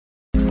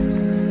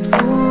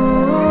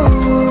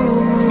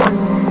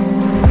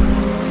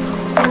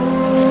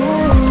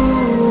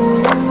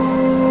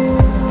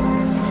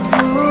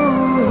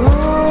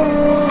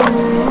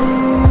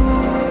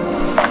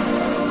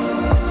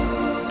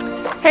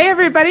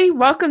everybody.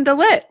 Welcome to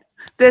Lit.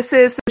 This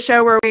is the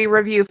show where we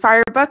review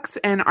fire books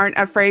and aren't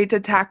afraid to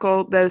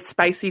tackle those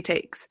spicy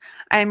takes.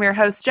 I am your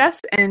host, Jess,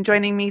 and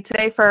joining me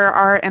today for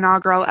our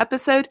inaugural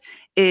episode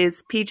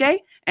is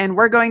PJ, and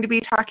we're going to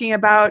be talking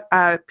about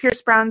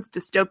Pierce Brown's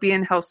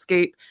dystopian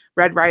hellscape,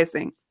 Red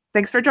Rising.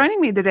 Thanks for joining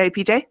me today,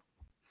 PJ.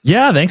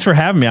 Yeah, thanks for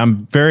having me.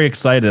 I'm very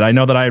excited. I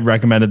know that I had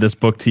recommended this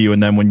book to you,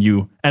 and then when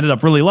you ended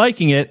up really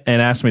liking it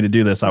and asked me to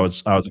do this, I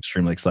was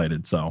extremely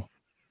excited. So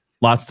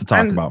lots to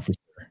talk about for sure.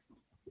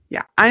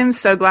 Yeah, I'm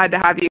so glad to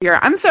have you here.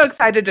 I'm so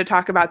excited to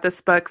talk about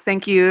this book.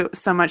 Thank you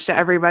so much to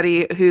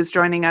everybody who's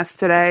joining us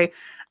today.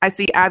 I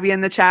see Abby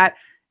in the chat.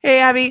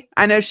 Hey, Abby.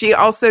 I know she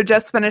also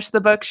just finished the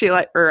book.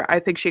 I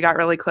think she got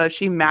really close.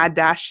 She mad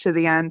dashed to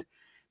the end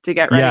to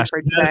get ready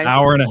for today. An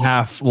hour and a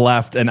half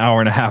left an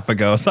hour and a half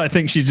ago. So I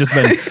think she's just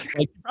been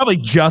probably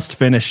just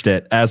finished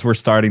it as we're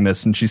starting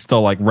this, and she's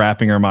still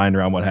wrapping her mind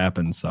around what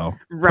happened. So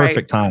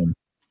Perfect time.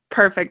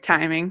 Perfect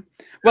timing.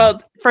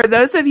 Well, for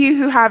those of you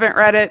who haven't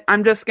read it,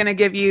 I'm just going to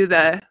give you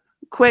the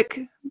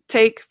quick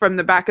take from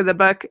the back of the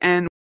book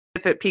and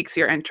if it piques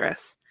your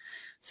interest.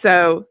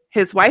 So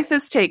his wife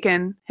is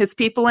taken, his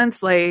people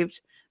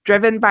enslaved,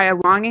 driven by a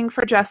longing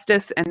for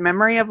justice and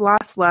memory of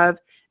lost love.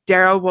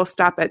 Darrow will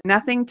stop at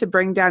nothing to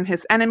bring down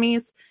his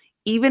enemies,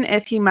 even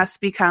if he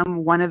must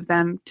become one of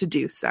them to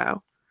do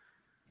so.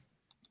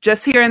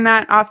 Just hearing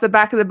that off the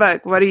back of the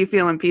book, what are you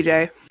feeling,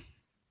 PJ?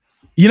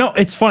 You know,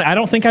 it's funny. I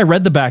don't think I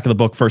read the back of the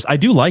book first. I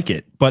do like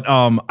it, but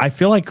I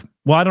feel like,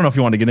 well, I don't know if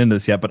you want to get into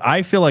this yet, but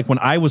I feel like when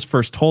I was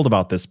first told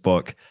about this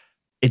book,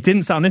 it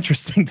didn't sound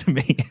interesting to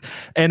me.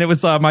 And it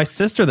was my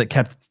sister that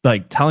kept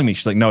telling me,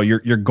 she's like, no,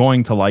 you're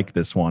going to like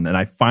this one. And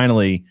I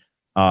finally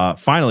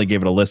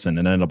gave it a listen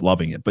and ended up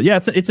loving it. But yeah,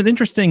 it's an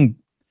interesting,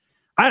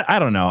 I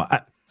don't know.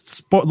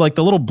 Like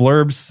the little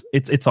blurbs,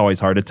 it's always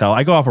hard to tell.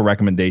 I go off of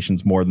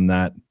recommendations more than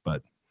that,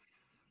 but.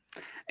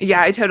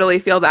 Yeah, I totally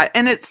feel that.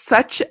 And it's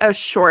such a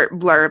short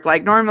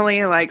blurb. Normally,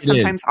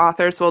 sometimes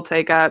authors will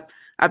take up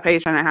a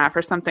page and a half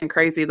or something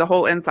crazy, the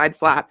whole inside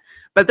flap.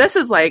 But this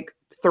is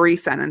 3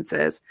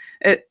 sentences.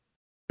 To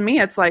me,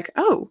 it's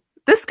oh,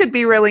 this could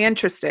be really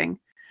interesting.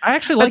 I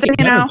actually like it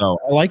better, though.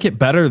 I like it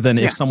better than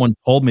if someone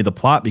told me the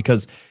plot,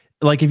 because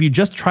if you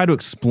just try to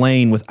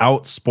explain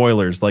without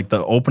spoilers,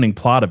 the opening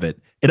plot of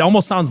it, it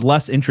almost sounds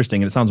less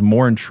interesting and it sounds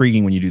more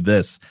intriguing when you do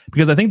this,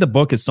 because I think the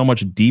book is so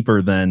much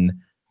deeper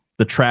than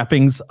the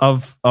trappings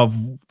of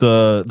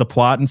the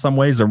plot in some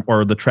ways,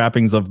 or the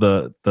trappings of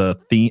the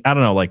theme. I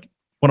don't know.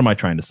 What am I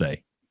trying to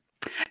say?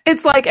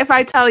 It's if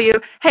I tell you,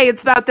 hey,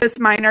 it's about this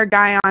miner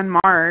guy on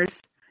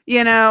Mars,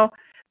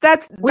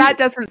 that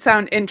doesn't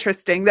sound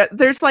interesting. That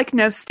there's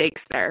no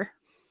stakes there.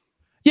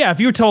 Yeah,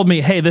 if you told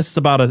me, hey, this is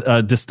about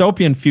a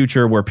dystopian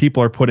future where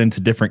people are put into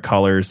different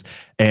colors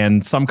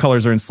and some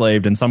colors are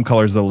enslaved and some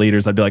colors are the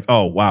leaders, I'd be like,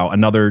 oh, wow,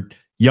 another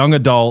young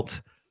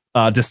adult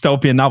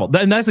dystopian novel.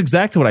 And that's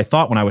exactly what I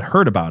thought when I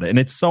heard about it. And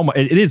it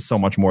is so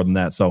much more than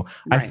that. So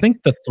right. I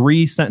think the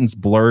 3-sentence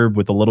blurb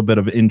with a little bit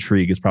of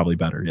intrigue is probably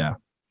better. Yeah.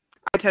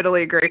 I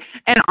totally agree.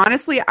 And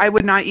honestly, I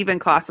would not even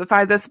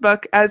classify this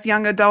book as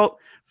young adult.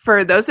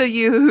 For those of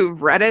you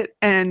who've read it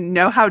and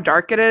know how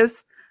dark it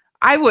is,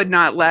 I would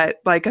not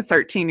let a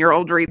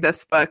 13-year-old read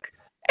this book.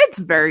 It's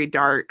very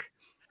dark.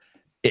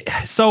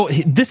 So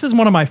this is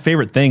one of my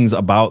favorite things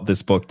about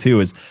this book too,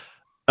 is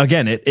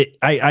again,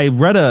 I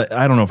read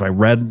I don't know if I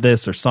read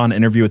this or saw an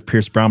interview with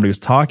Pierce Brown, but he was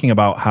talking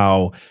about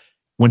how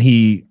when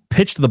he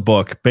pitched the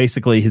book,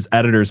 basically his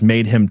editors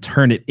made him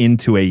turn it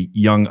into a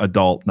young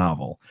adult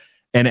novel.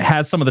 And it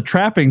has some of the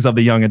trappings of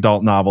the young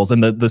adult novels,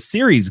 and the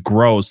series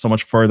grows so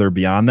much further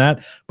beyond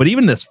that. But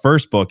even this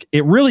first book,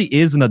 it really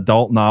is an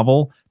adult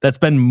novel that's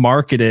been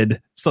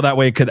marketed so that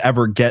way it could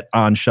ever get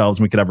on shelves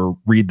and we could ever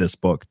read this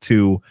book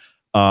to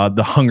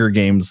the Hunger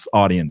Games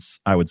audience,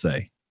 I would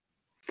say.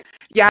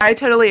 Yeah, I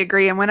totally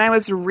agree. And when I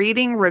was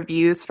reading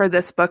reviews for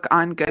this book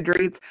on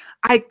Goodreads,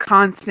 I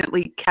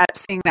constantly kept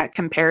seeing that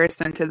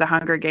comparison to the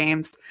Hunger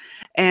Games.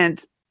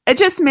 And it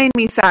just made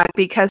me sad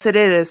because it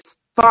is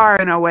far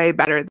and away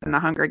better than the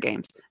Hunger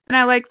Games. And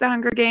I like the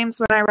Hunger Games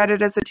when I read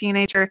it as a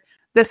teenager.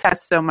 This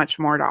has so much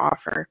more to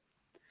offer.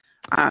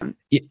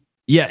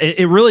 Yeah,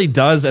 it really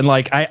does. And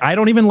I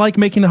don't even like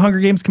making the Hunger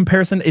Games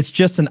comparison. It's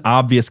just an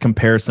obvious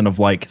comparison of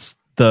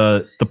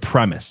the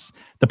premise.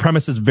 The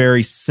premise is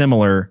very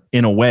similar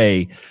in a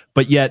way,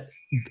 but yet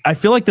I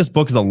feel like this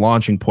book is a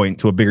launching point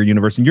to a bigger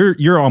universe. And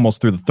you're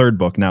almost through the 3rd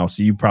book now,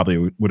 so you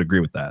probably would agree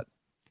with that.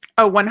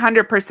 Oh,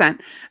 100%.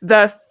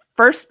 The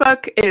first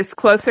book is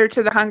closer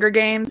to the Hunger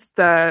Games.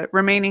 The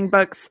remaining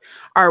books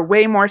are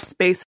way more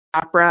space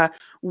opera,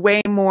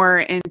 way more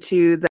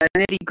into the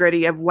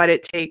nitty-gritty of what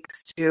it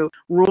takes to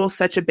rule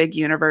such a big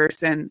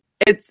universe. And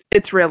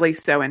it's really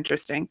so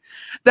interesting.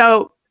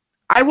 Though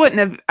I wouldn't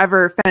have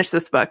ever finished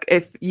this book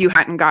if you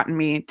hadn't gotten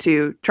me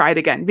to try it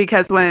again.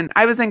 Because when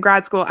I was in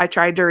grad school, I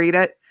tried to read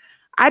it.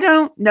 I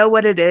don't know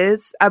what it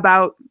is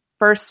about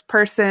first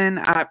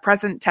person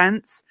present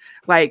tense,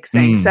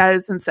 saying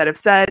says instead of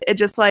said. It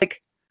just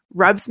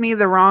rubs me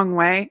the wrong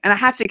way. And I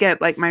have to get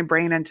my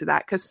brain into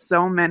that because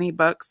so many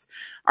books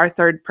are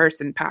 3rd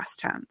person past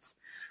tense.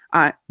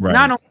 Not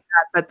only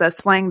that, but the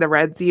slang the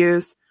Reds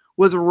use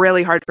was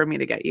really hard for me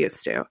to get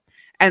used to.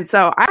 And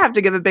so I have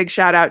to give a big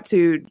shout out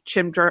to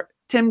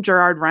Tim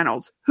Gerard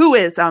Reynolds, who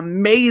is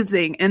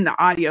amazing in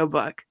the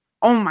audiobook.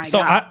 Oh my God.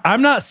 So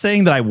I'm not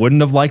saying that I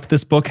wouldn't have liked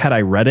this book had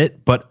I read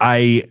it, but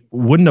I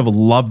wouldn't have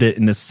loved it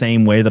in the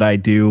same way that I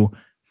do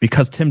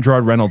because Tim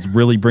Gerard Reynolds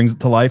really brings it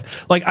to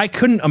life. Like I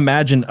couldn't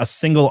imagine a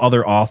single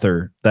other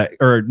author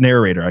or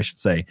narrator, I should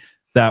say,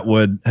 that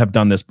would have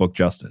done this book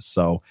justice.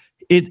 So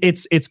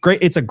it's great.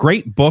 It's a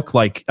great book,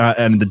 like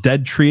and the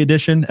Dead Tree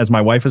edition, as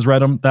my wife has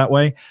read them that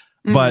way.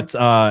 Mm-hmm. But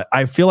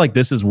I feel like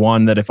this is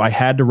one that if I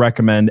had to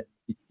recommend,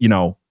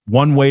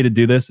 one way to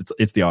do this,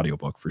 it's the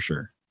audiobook for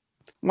sure.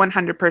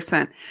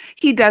 100%.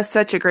 He does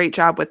such a great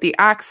job with the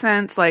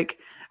accents. Like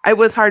it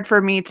was hard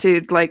for me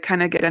to like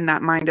kind of get in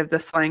that mind of the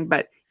slang,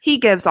 but he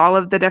gives all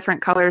of the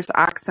different colors,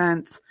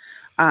 accents,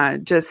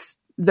 just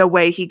the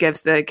way he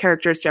gives the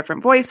characters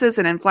different voices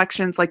and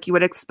inflections. Like you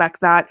would expect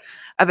that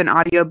of an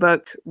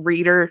audiobook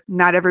reader.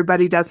 Not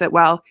everybody does it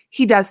well.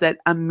 He does it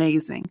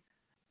amazing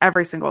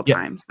every single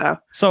time.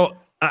 So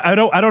I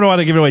don't know how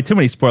to give away too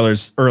many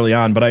spoilers early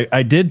on, but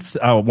I did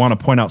want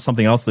to point out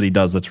something else that he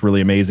does that's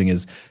really amazing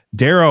is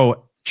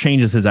Darrow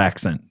changes his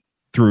accent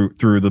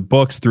through the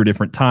books, through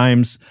different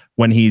times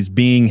when he's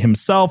being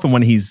himself and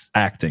when he's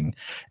acting.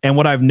 And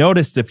what I've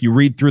noticed, if you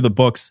read through the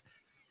books,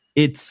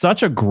 it's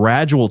such a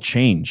gradual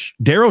change.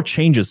 Darrow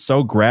changes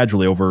so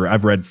gradually over,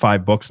 I've read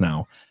 5 books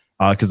now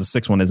because the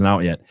 6th one isn't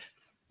out yet,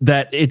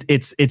 that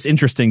it's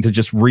interesting to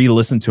just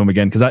re-listen to him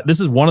again. Because this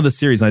is one of the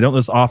series, and I don't do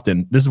this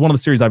often, this is one of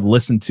the series I've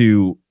listened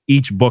to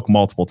each book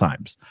multiple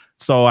times.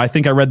 So I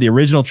think I read the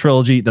original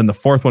trilogy, then the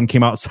 4th one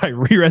came out, so I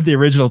reread the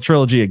original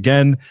trilogy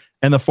again,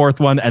 and the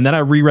 4th one, and then I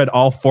reread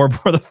all 4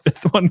 before the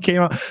 5th one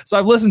came out. So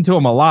I've listened to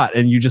him a lot,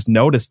 and you just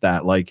notice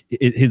that, like,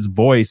 his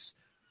voice,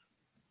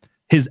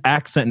 his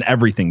accent, and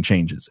everything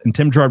changes. And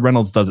Tim Gerard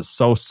Reynolds does it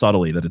so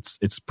subtly that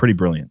it's pretty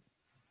brilliant.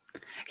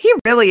 He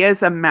really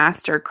is a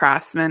master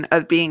craftsman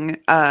of being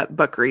a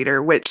book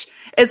reader, which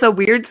is a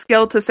weird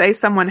skill to say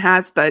someone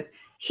has, but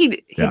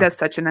he does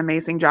such an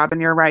amazing job. And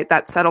you're right,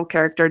 that subtle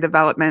character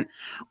development,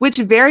 which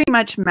very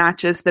much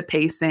matches the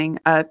pacing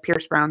of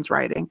Pierce Brown's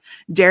writing.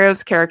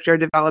 Darrow's character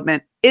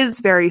development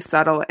is very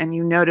subtle, and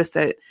you notice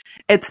it.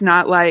 It's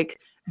not like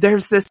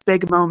there's this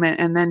big moment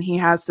and then he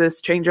has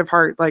this change of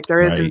heart like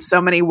there is in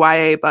so many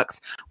YA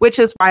books, which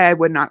is why I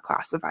would not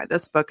classify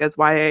this book as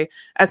YA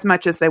as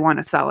much as they want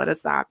to sell it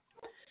as that.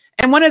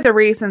 And one of the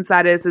reasons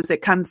that is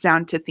it comes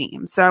down to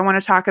themes. So I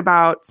want to talk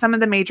about some of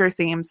the major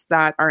themes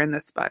that are in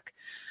this book.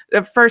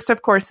 The first,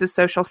 of course, is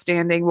social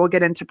standing. We'll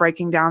get into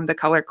breaking down the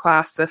color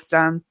class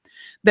system.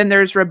 Then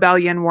there's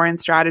rebellion, war, and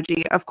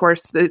strategy. Of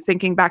course,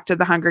 thinking back to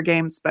the Hunger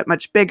Games, but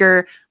much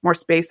bigger, more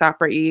space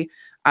opera-y,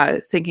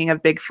 thinking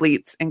of big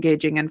fleets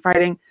engaging and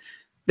fighting.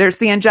 There's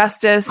the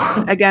injustice,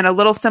 again, a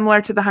little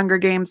similar to the Hunger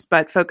Games,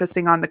 but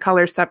focusing on the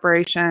color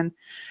separation.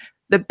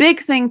 The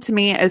big thing to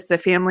me is the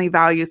family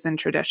values and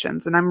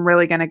traditions, and I'm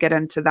really going to get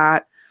into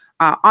that.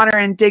 Honor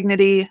and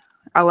dignity,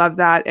 I love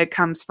that. It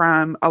comes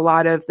from a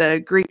lot of the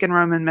Greek and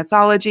Roman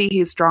mythology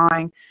he's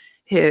drawing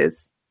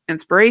his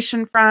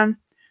inspiration from.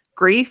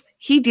 Grief,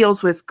 he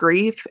deals with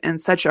grief in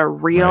such a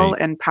real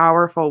and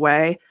powerful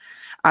way.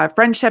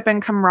 Friendship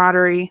and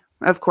camaraderie,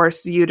 of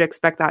course, you'd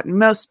expect that in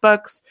most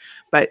books,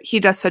 but he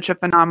does such a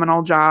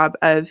phenomenal job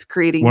of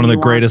creating one of the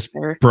greatest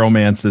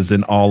bromances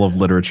in all of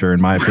literature,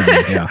 in my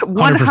opinion. Yeah,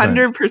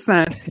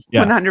 100%.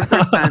 Yeah.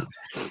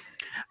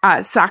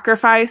 100%.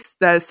 Sacrifice,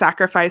 the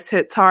sacrifice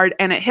hits hard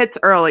and it hits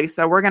early.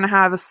 So we're going to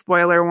have a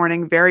spoiler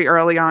warning very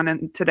early on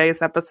in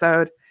today's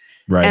episode.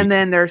 Right. And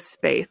then there's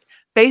faith.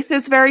 Faith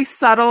is very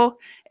subtle.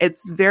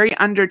 It's very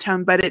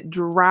undertone, but it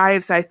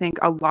drives, I think,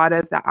 a lot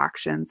of the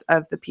actions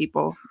of the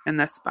people in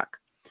this book.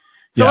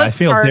 So I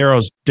feel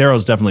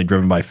Darrow's definitely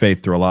driven by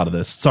faith through a lot of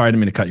this. Sorry, I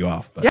didn't mean to cut you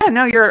off. But. Yeah,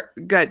 no, you're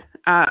good.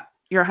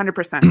 You're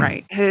 100%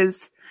 right.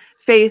 His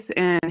faith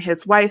in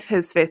his wife,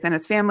 his faith in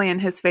his family,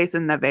 and his faith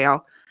in the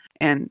veil.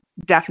 And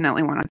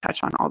definitely want to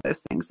touch on all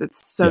those things.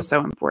 It's so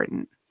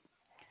important.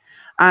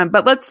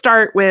 But let's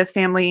start with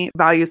family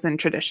values and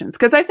traditions,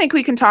 because I think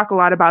we can talk a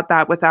lot about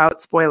that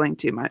without spoiling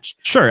too much.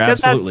 Sure,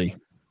 absolutely.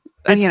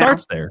 It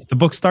starts there. The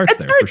book starts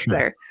there. It starts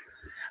there.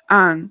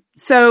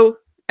 So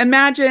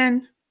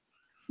imagine,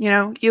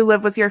 you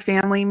live with your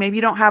family. Maybe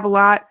you don't have a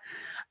lot.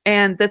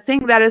 And the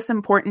thing that is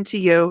important to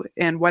you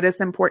and what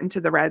is important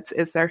to the Reds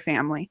is their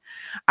family.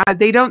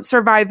 They don't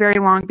survive very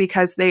long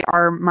because they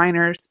are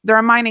miners. They're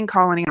a mining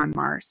colony on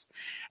Mars.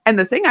 And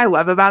the thing I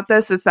love about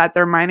this is that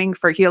they're mining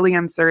for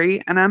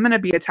helium-3. And I'm going to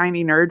be a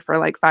tiny nerd for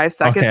like 5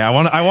 seconds. Okay, I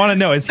want to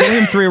know, is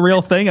helium-3 a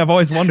real thing? I've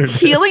always wondered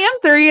this.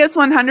 Helium-3 is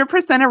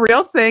 100% a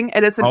real thing.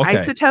 It is an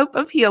isotope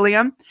of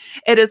helium.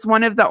 It is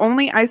one of the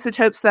only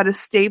isotopes that is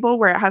stable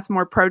where it has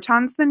more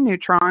protons than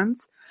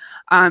neutrons.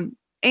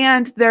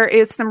 And there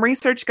is some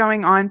research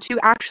going on to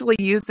actually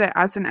use it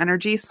as an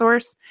energy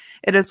source.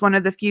 It is one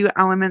of the few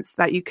elements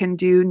that you can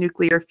do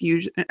nuclear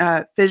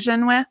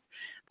fission with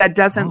that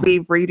doesn't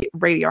leave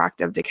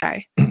radioactive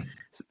decay.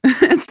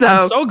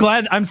 So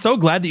I'm so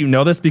glad that you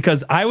know this,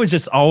 because I was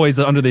just always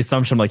under the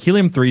assumption like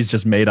helium-3 is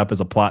just made up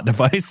as a plot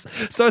device.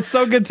 So it's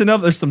so good to know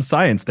there's some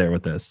science there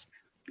with this.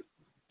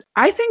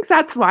 I think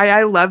that's why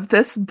I love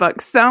this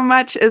book so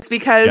much, is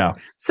because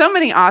so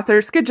many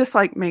authors could just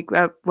like make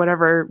up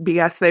whatever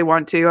BS they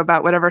want to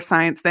about whatever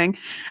science thing.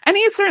 And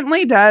he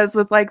certainly does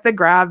with like the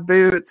grav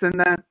boots and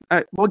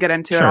the, we'll get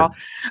into it all.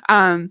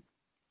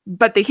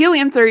 But the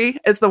helium-3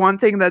 is the one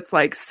thing that's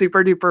like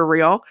super duper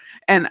real.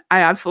 And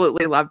I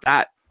absolutely love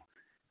that.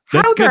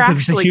 That's good, because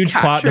it's a huge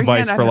plot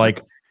device for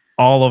like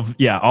all of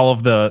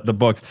the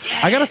books.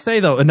 I gotta say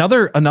though,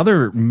 another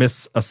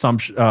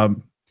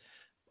misassumption,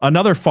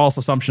 another false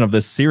assumption of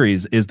this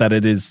series is that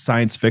it is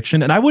science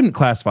fiction, and I wouldn't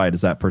classify it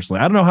as that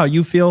personally. I don't know how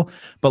you feel,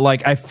 but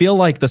like I feel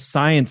like the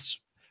science.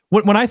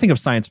 When I think of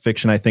science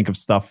fiction, I think of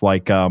stuff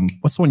like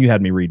what's the one you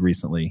had me read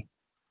recently?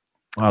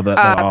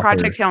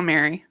 Project Hail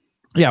Mary.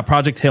 Yeah,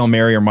 Project Hail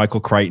Mary or Michael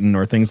Crichton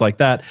or things like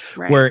that,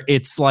 where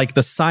it's like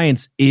the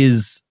science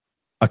is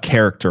a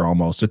character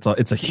almost. It's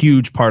a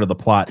huge part of the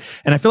plot.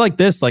 And I feel like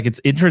this, like it's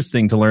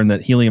interesting to learn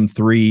that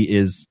helium-3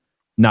 is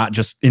not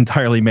just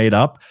entirely made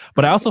up,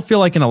 but I also feel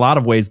like in a lot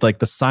of ways, like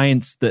the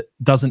science that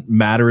doesn't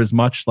matter as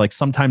much, like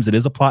sometimes it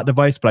is a plot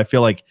device, but I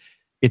feel like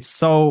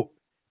it's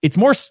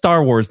more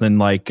Star Wars than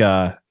like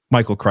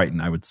Michael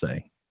Crichton, I would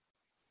say.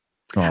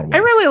 I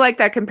really like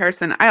that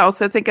comparison. I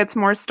also think it's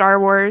more Star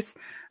Wars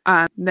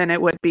than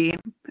it would be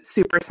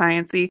super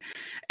sciencey,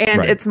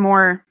 and it's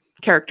more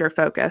character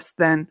focused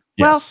than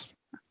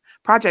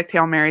Project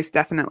Hail Mary is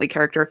definitely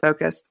character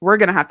focused. We're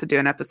gonna have to do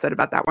an episode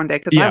about that one day,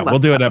 because we'll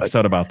do an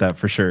episode about that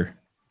for sure.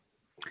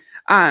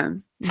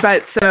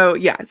 But so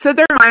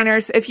they're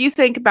miners. If you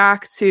think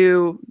back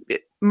to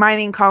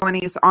mining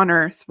colonies on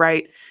Earth,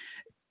 right?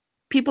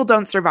 People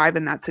don't survive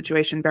in that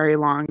situation very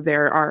long.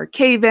 There are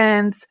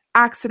cave-ins,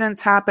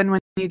 accidents happen when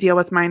you deal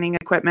with mining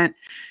equipment.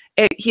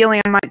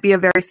 Helium might be a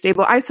very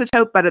stable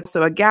isotope, but it's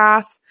also a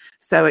gas,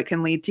 so it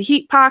can lead to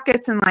heat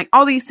pockets, and like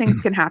all these things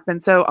can happen.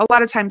 So a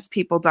lot of times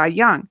people die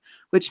young,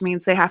 which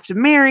means they have to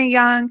marry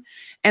young.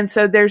 And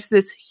so there's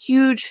this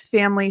huge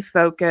family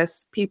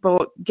focus.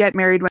 People get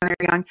married when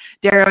they're young.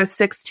 Darrow is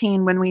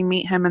 16 when we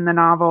meet him in the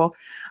novel.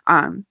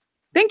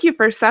 Thank you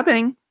for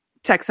subbing,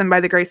 Texan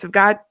by the grace of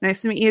God.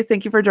 Nice to meet you.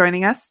 Thank you for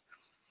joining us.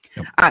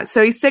 Yep.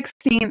 So he's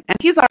 16 and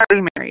he's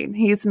already married.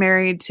 He's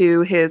married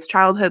to his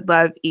childhood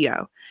love,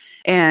 Io.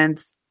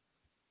 And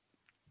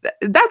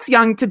that's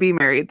young to be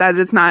married. That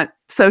is not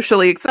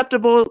socially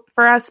acceptable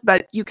for us,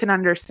 but you can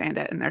understand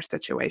it in their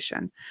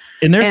situation.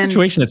 In their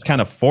situation, it's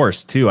kind of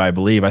forced too, I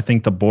believe. I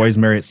think the boys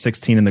marry at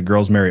 16 and the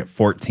girls marry at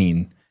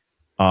 14.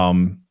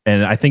 And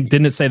I think,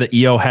 didn't it say that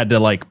Io had to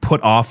like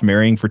put off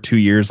marrying for 2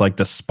 years, like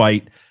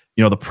despite,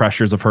 the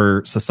pressures of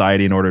her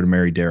society in order to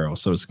marry Darrow?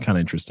 So it's kind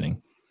of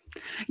interesting.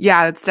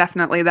 Yeah, it's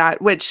definitely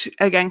that, which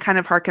again kind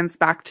of harkens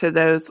back to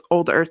those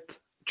old Earth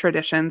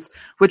traditions,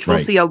 which we'll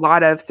see a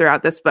lot of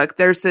throughout this book.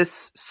 There's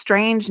this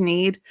strange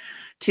need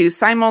to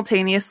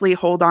simultaneously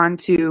hold on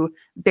to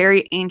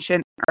very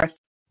ancient Earth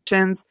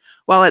traditions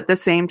while at the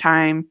same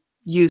time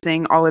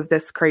using all of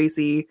this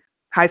crazy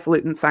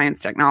highfalutin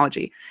science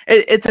technology.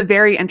 It's a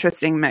very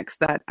interesting mix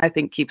that I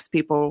think keeps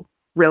people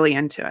really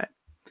into it.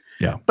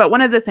 Yeah. But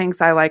one of the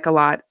things I like a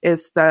lot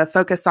is the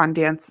focus on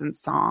dance and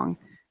song.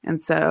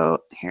 And so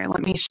here,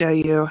 let me show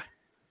you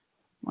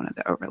one of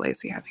the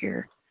overlays we have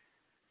here.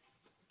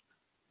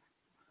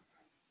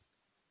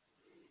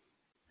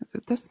 Is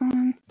it this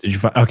one? Did you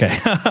find? Okay.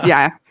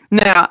 Yeah.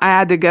 No, I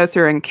had to go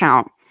through and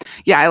count.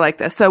 Yeah, I like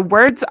this. So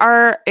words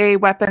are a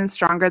weapon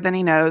stronger than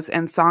he knows,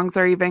 and songs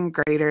are even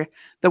greater.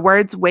 The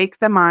words wake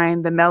the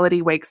mind. The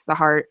melody wakes the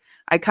heart.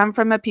 I come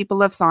from a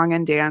people of song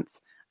and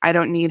dance. I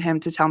don't need him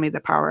to tell me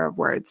the power of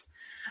words.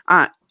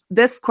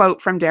 This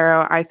quote from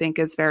Darrow, I think,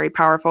 is very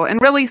powerful and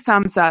really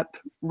sums up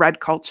Red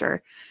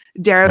culture.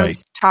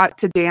 Darrow's taught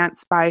to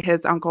dance by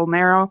his uncle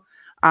Nero,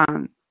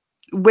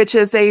 which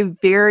is a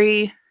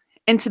very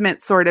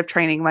intimate sort of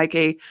training, like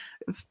a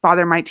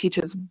father might teach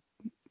his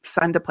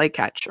son to play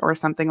catch or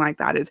something like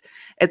that.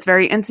 It's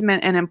very intimate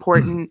and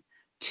important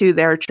to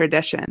their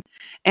tradition.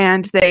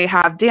 And they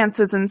have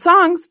dances and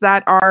songs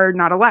that are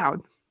not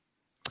allowed.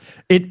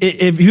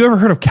 Have you ever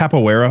heard of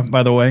capoeira,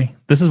 by the way?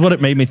 This is what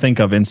it made me think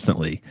of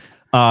instantly.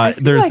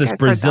 There's this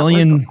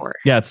Brazilian,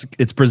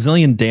 it's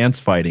Brazilian dance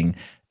fighting.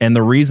 And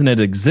the reason it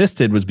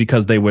existed was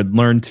because they would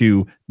learn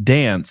to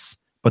dance,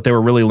 but they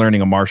were really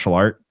learning a martial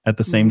art at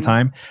the same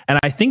time. And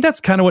I think that's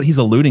kind of what he's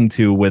alluding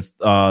to with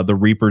the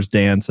Reaper's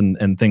dance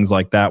and things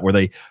like that, where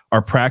they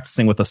are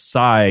practicing with a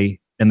sai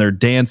and they're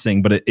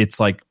dancing, but it's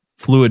like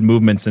fluid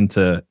movements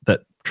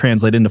that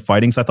translate into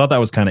fighting. So I thought that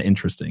was kind of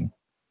interesting.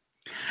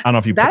 I don't know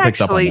if you picked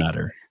up on that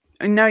or.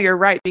 No, you're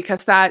right,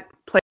 because that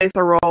plays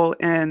a role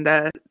in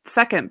the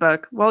second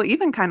book. Well,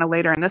 even kind of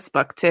later in this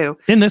book too.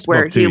 In this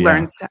where book too, he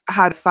learns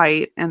how to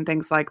fight and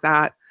things like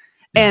that.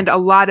 Yeah. And a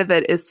lot of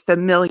it is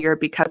familiar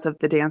because of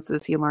the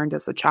dances he learned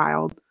as a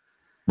child.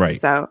 Right.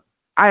 So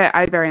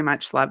I very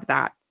much love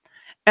that.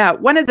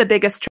 One of the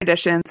biggest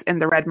traditions in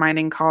the red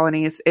mining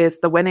colonies is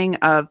the winning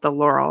of the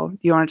laurel.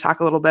 You want to talk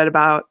a little bit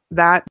about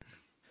that?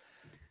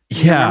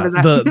 Yeah,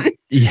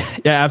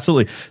 yeah,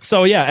 absolutely.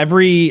 So yeah,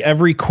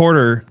 every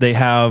quarter they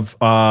have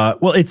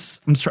well,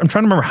 I'm trying to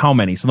remember how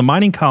many. So the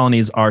mining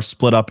colonies are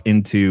split up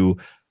into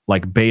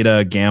like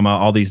beta, gamma,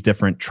 all these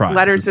different tribes.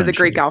 Letters of the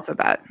Greek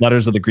alphabet.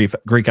 Letters of the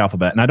Greek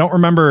alphabet. And I don't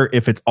remember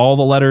if it's all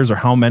the letters or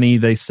how many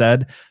they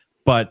said,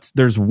 but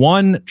there's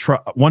one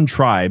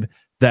tribe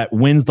that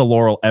wins the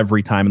laurel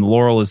every time. And the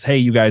laurel is, hey,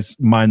 you guys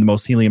mine the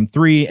most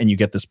helium-3 and you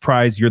get this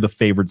prize. You're the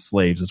favored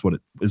slaves is what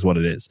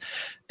it is.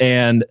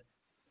 And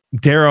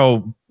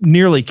Darrow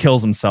nearly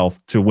kills himself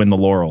to win the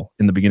laurel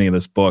in the beginning of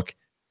this book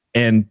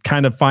and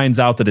kind of finds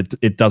out that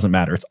it doesn't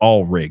matter. It's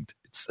all rigged.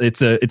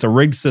 It's a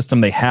rigged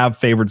system. They have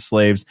favored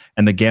slaves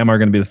and the Gamma are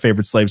going to be the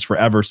favored slaves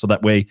forever. So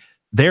that way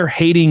they're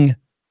hating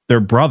their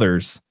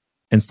brothers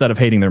instead of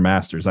hating their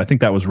masters. I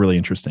think that was really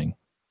interesting.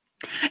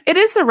 It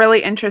is a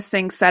really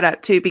interesting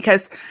setup too,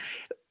 because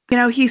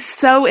he's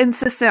so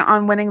insistent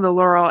on winning the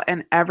laurel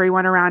and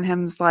everyone around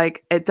him's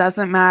like, it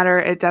doesn't matter.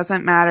 It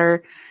doesn't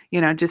matter.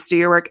 Just do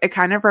your work. It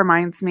kind of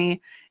reminds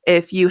me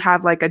if you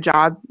have like a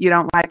job you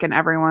don't like and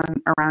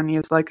everyone around you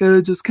is like,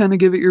 oh, just kind of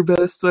give it your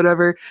best,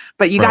 whatever.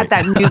 But you got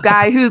that new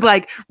guy who's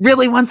like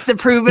really wants to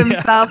prove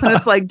himself. And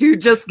it's like, dude,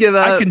 just give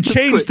up. I can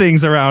change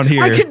things around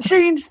here. I can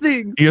change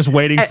things. You're just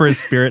waiting for his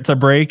spirit to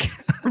break.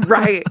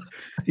 Right.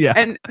 Yeah.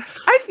 And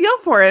I feel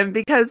for him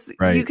because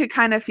you could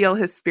kind of feel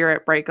his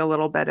spirit break a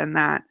little bit in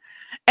that.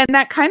 And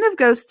that kind of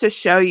goes to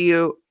show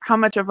you how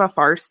much of a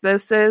farce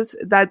this is.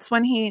 That's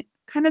when he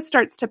kind of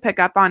starts to pick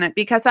up on it,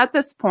 because at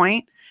this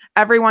point,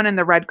 everyone in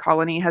the Red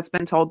Colony has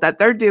been told that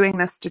they're doing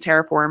this to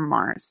terraform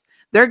Mars.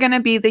 They're going to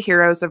be the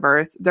heroes of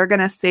Earth. They're going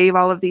to save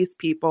all of these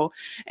people.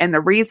 And the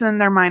reason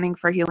they're mining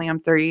for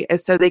helium-3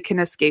 is so they can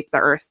escape the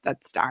Earth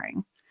that's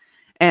dying.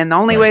 And the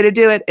only way to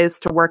do it is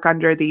to work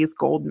under these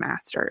gold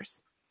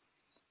masters.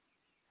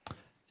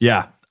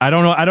 Yeah. I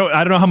don't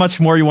know how much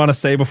more you want to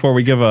say before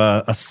we give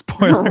a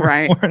spoiler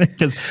warning,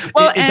 because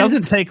it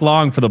doesn't take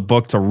long for the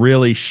book to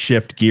really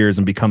shift gears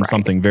and become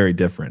something very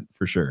different,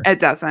 for sure. It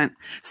doesn't.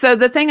 So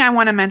the thing I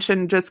want to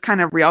mention just kind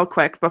of real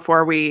quick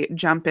before we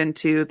jump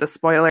into the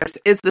spoilers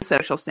is the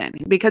social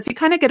standing, because you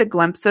kind of get a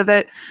glimpse of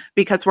it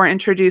because we're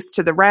introduced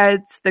to the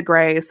reds, the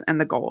grays,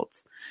 and the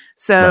golds.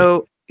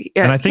 So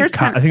and I think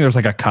there's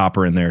like a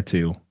copper in there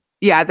too.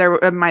 Yeah, there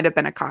might have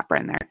been a copper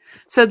in there.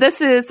 So this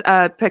is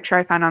a picture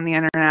I found on the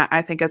internet.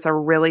 I think it's a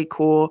really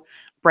cool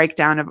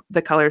breakdown of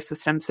the color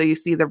system. So you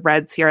see the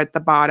reds here at the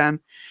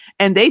bottom,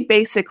 and they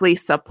basically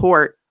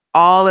support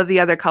all of the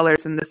other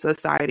colors in the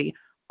society,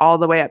 all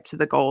the way up to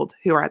the gold,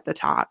 who are at the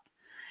top.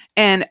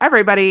 And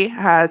everybody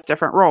has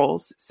different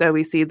roles. So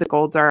we see the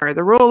golds are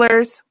the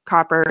rulers,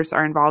 coppers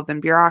are involved in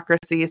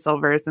bureaucracy,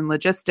 silvers in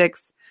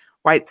logistics,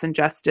 whites in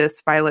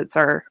justice, violets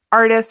are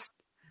artists,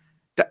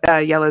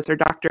 yellows are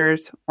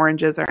doctors,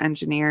 oranges are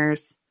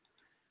engineers,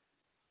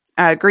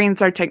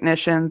 greens are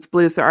technicians,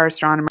 blues are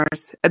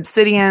astronomers,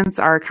 obsidians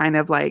are kind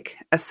of like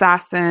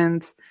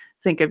assassins.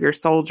 Think of your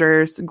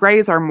soldiers.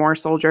 Grays are more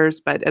soldiers,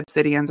 but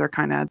obsidians are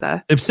kind of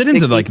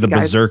the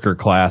berserker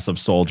class of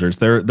soldiers.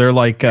 They're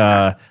like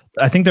I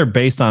think they're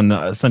based on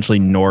essentially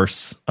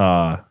Norse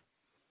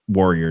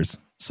warriors.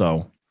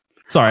 So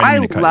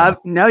sorry,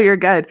 no, you're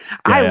good.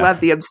 I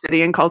love the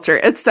obsidian culture.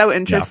 It's so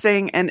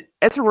interesting, and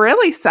it's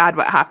really sad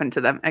what happened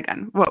to them.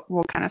 Again,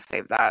 we'll kind of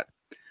save that.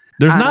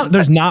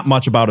 There's not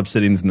much about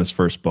obsidians in this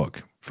first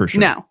book, for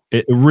sure. No,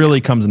 it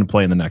really comes into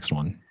play in the next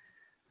one.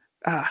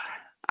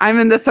 I'm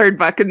in the third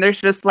book, and there's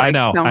just so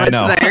much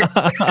there.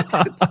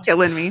 It's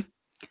killing me.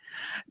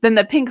 Then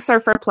the pinks are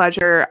for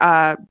pleasure,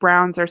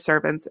 browns are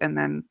servants, and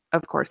then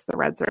of course the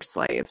reds are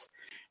slaves.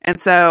 And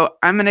so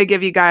I'm going to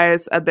give you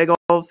guys a big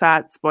old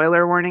fat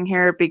spoiler warning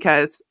here,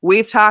 because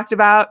we've talked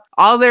about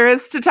all there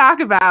is to talk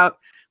about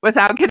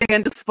without getting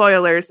into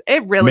spoilers.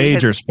 It really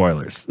major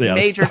spoilers. Yeah,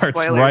 major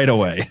spoilers right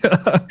away.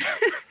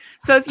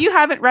 So if you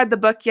haven't read the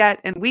book yet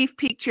and we've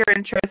piqued your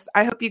interest,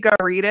 I hope you go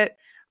read it.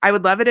 I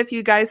would love it if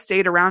you guys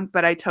stayed around,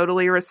 but I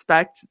totally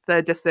respect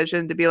the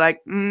decision to be like,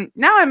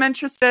 now I'm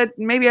interested.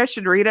 Maybe I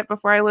should read it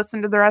before I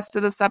listen to the rest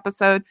of this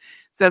episode.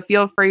 So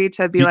feel free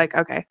to be like,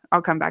 okay,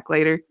 I'll come back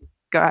later.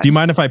 Go ahead. Do you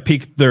mind if I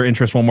pique their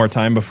interest one more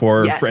time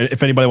before,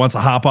 if anybody wants to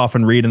hop off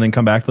and read and then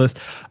come back to this?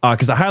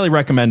 Because I highly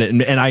recommend it.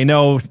 And I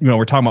know,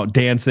 we're talking about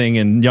dancing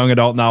and young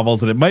adult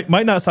novels, and it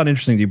might not sound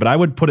interesting to you, but I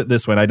would put it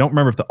this way. And I don't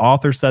remember if the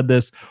author said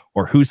this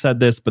or who said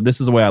this, but this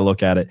is the way I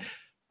look at it.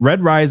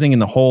 Red Rising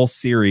and the whole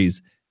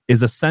series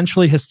is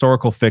essentially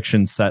historical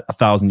fiction set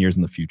 1,000 years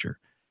in the future.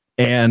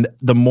 And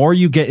the more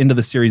you get into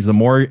the series, the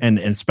more, and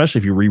especially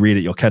if you reread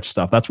it, you'll catch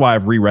stuff. That's why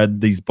I've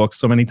reread these books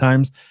so many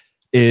times,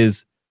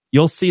 is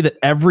you'll see that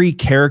every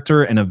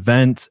character and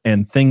event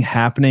and thing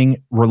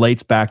happening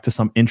relates back to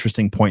some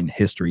interesting point in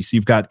history. So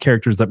you've got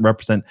characters that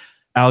represent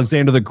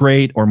Alexander the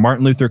Great or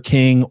Martin Luther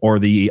King or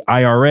the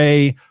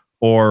IRA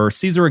or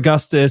Caesar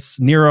Augustus,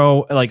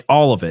 Nero, like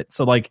all of it.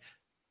 So like,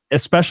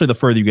 especially the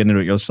further you get into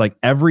it, you're just like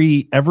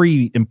every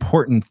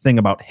important thing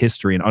about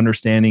history and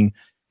understanding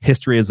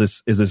history as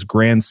this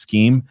grand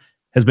scheme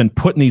has been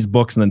put in these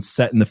books and then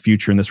set in the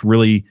future in this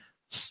really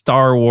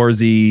Star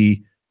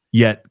Warsy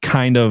yet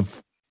kind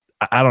of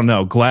I don't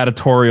know,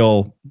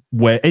 gladiatorial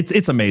way.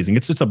 It's amazing.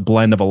 It's just a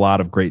blend of a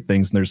lot of great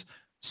things. And there's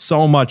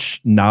so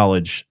much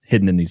knowledge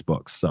hidden in these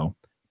books. So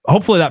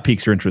hopefully that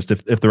piques your interest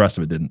if the rest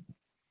of it didn't.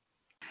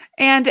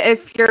 And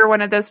if you're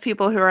one of those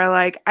people who are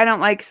like, I don't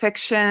like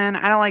fiction,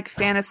 I don't like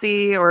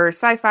fantasy or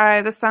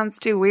sci-fi, this sounds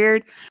too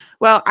weird.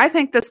 Well, I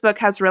think this book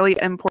has really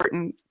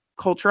important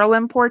cultural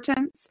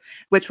importance,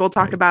 which we'll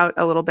talk about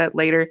a little bit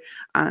later.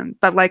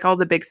 But like all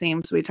the big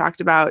themes we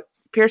talked about,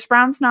 Pierce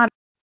Brown's not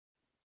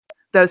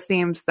those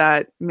themes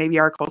that maybe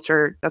our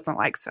culture doesn't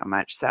like so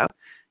much. So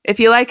if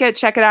you like it,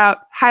 check it out.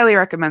 Highly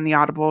recommend the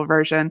Audible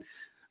version.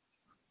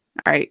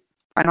 All right,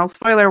 final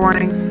spoiler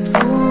warning.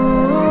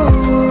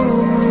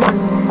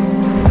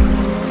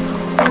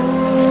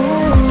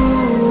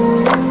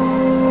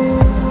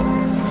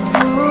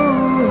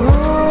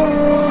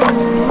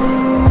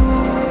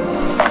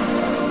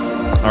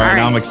 All right,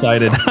 now I'm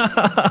excited.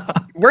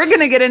 We're going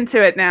to get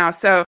into it now.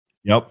 So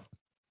yep.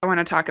 I want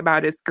to talk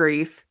about is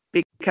grief,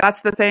 because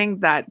that's the thing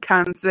that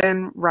comes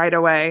in right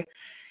away.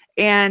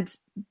 And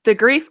the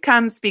grief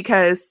comes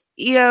because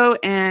Io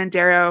and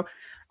Darrow,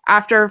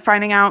 after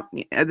finding out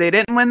they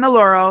didn't win the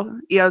laurel,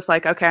 Io's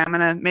like, okay, I'm going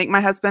to make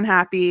my husband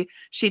happy.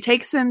 She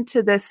takes him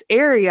to this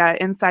area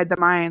inside the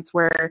mines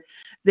where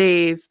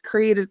they've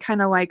created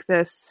kind of like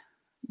this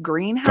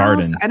greenhouse.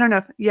 Garden. I don't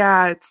know.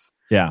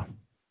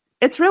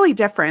 It's really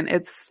different.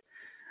 It's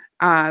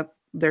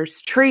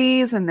there's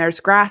trees and there's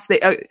grass.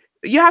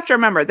 You have to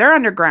remember, they're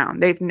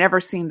underground. They've never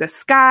seen the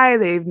sky.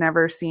 They've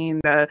never seen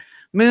the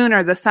moon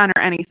or the sun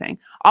or anything.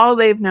 All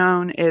they've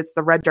known is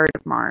the red dirt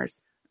of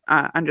Mars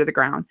under the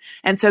ground.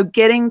 And so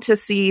getting to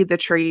see the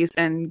trees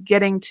and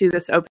getting to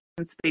this open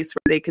space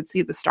where they could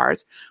see the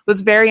stars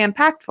was very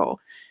impactful.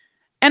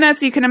 And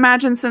as you can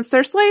imagine, since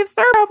they're slaves,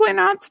 they're probably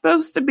not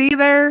supposed to be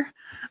there.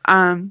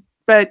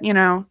 But, you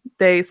know,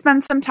 they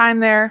spend some time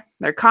there.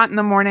 They're caught in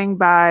the morning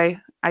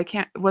by,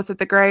 was it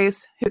the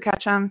Greys who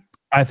catch them?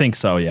 I think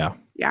so, yeah.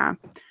 Yeah.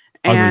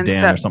 Ugly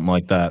Dan or something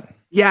like that.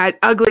 Yeah,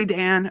 Ugly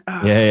Dan.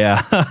 Oh.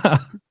 Yeah.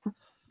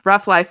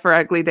 Rough life for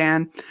Ugly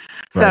Dan.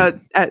 So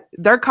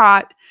they're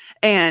caught,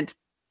 and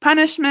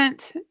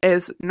punishment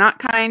is not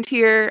kind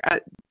here.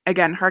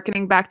 Again,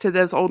 hearkening back to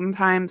those olden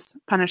times,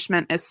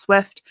 punishment is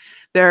swift.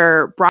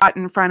 They're brought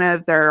in front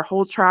of their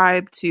whole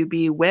tribe to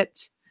be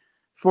whipped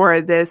for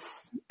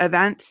this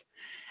event.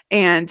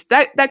 And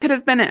that could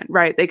have been it,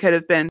 right? They could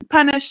have been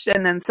punished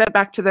and then sent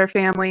back to their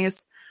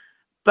families.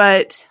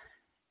 But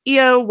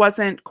Io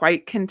wasn't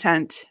quite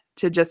content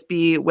to just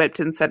be whipped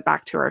and sent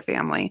back to her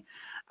family.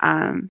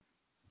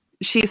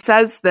 She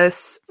says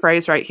this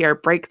phrase right here,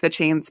 break the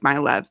chains, my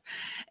love.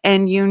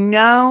 And you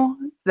know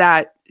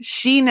that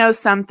she knows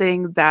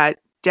something that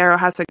Darrow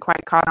hasn't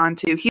quite caught on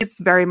to. He's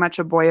very much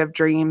a boy of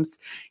dreams.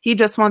 He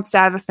just wants to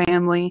have a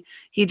family.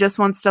 He just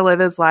wants to live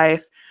his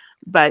life.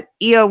 But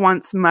Io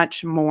wants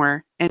much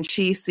more, and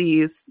she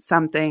sees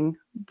something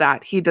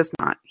that he does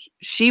not.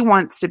 She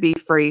wants to be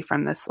free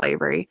from this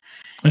slavery.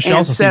 And she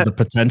also sees the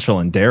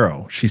potential in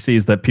Darrow. She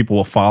sees that people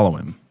will follow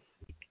him.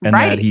 And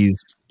that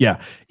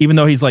even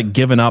though he's like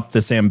given up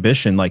this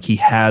ambition, like he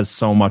has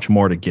so much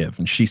more to give.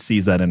 And she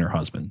sees that in her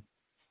husband.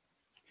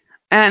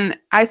 And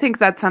I think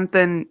that's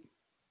something...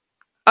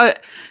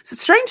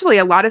 strangely,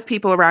 a lot of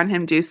people around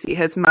him do see.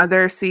 His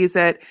mother sees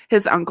it,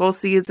 his uncle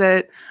sees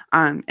it,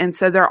 and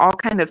so they're all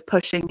kind of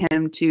pushing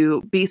him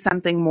to be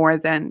something more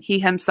than he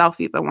himself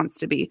even wants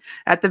to be.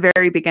 At the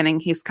very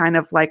beginning, he's kind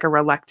of like a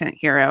reluctant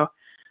hero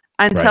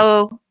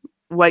until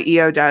what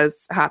Io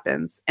does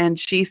happens, and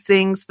she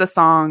sings the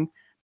song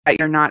that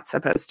you're not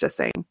supposed to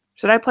sing.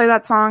 Should I play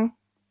that song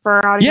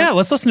for our audience? Yeah,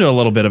 let's listen to a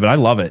little bit of it. I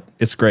love it.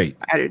 It's great.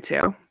 I do too.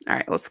 All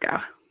right, let's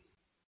go.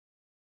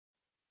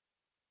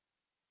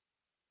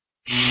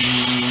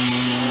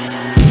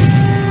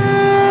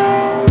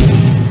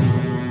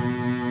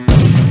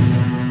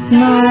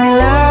 My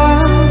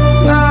love,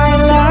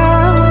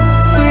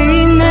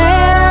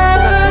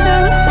 remember the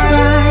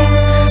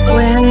cries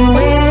when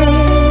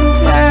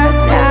winter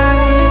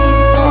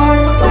died for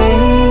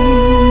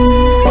spring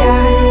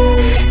skies.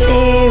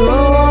 They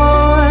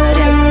roared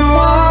and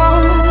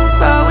roared,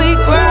 but we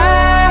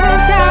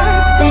cried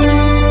our sin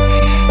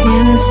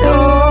and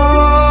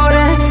sold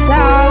us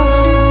out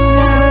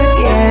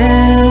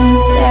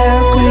against their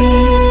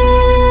greed.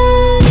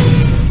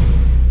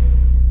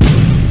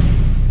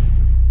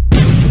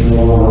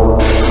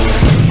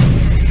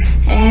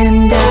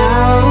 And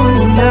down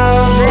the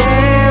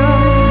vale,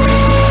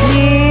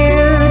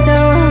 hear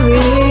the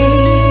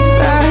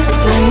reaper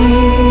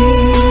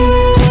sleep.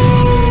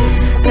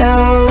 The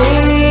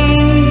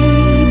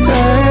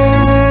reaper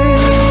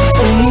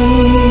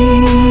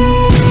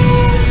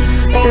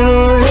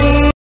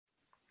sleep.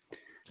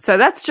 So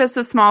that's just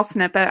a small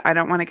snippet. I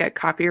don't want to get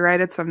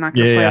copyrighted, so I'm not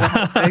going to play the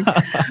whole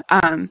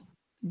thing.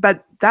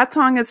 But that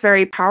song is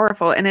very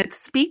powerful, and it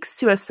speaks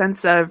to a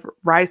sense of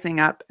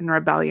rising up and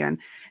rebellion.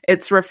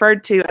 It's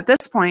referred to at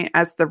this point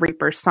as the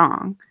Reaper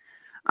song.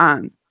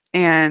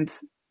 And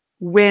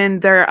when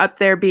they're up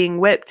there being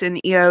whipped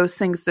and Io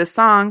sings this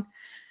song,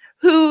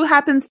 who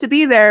happens to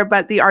be there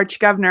but the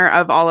arch-governor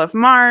of all of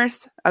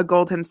Mars, a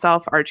Gold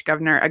himself,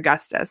 Arch-Governor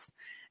Augustus.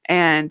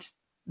 And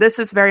this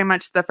is very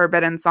much the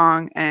forbidden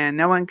song, and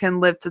no one can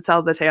live to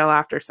tell the tale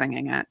after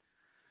singing it.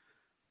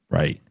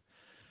 Right.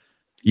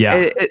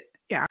 Yeah.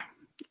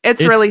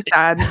 It's really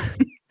sad.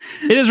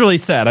 It is really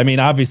sad. I mean,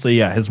 obviously,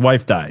 yeah, his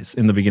wife dies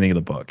in the beginning of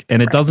the book,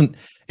 and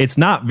it's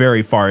not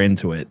very far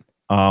into it.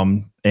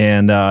 And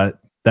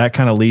that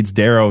kind of leads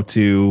Darrow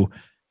to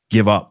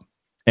give up.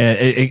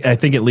 And I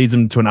think it leads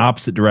him to an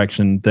opposite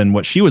direction than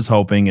what she was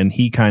hoping, and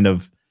he kind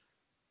of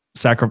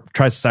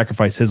tries to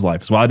sacrifice his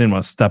life as well. I didn't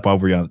want to step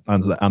over you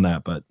on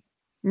that, but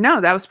no,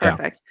 that was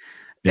perfect.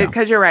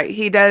 Because you're right.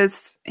 He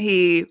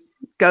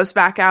goes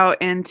back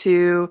out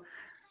into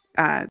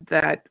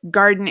the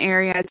garden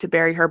area to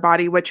bury her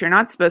body, which you're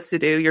not supposed to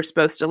do. You're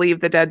supposed to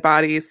leave the dead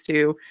bodies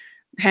to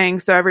hang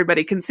so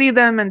everybody can see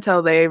them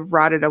until they've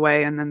rotted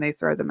away, and then they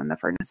throw them in the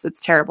furnace.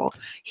 It's terrible.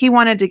 He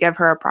wanted to give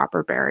her a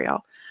proper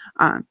burial,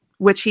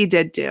 which he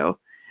did do.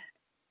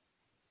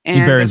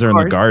 And he buries her in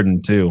the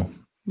garden too.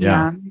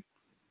 Yeah.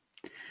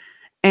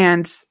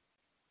 And,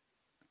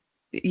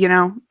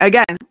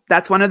 again,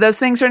 that's one of those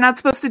things you're not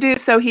supposed to do.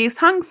 So he's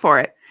hung for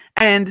it.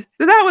 And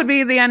that would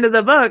be the end of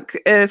the book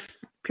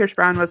if Pierce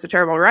Brown was a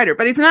terrible writer,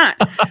 but he's not.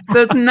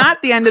 So it's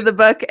not the end of the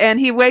book. And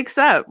he wakes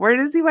up. Where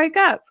does he wake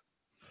up?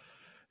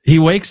 He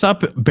wakes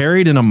up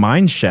buried in a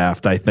mine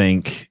shaft, I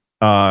think.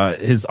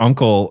 His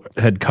uncle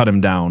had cut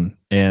him down,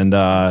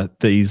 and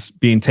he's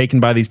being taken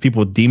by these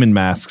people with demon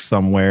masks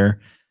somewhere.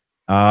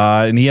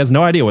 And he has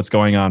no idea what's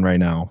going on right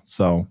now.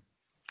 So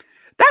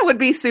that would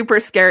be super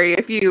scary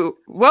if you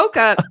woke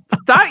up,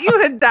 thought you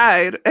had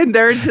died, and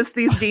there are just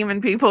these demon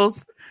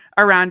peoples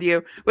around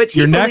you. Which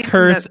your neck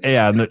hurts,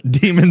 and the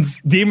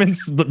demons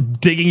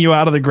digging you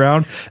out of the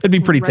ground. It'd be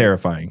pretty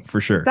terrifying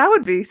for sure. That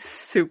would be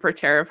super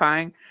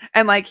terrifying.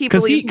 And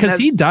because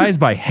he dies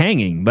by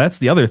hanging. That's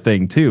the other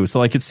thing too.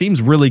 So it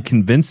seems really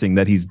convincing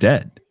that he's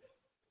dead.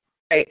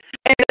 Right.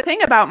 And the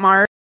thing about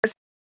Mars,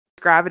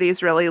 gravity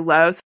is really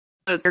low.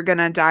 So you're going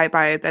to die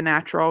by the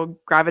natural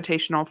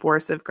gravitational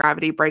force of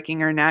gravity breaking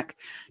your neck.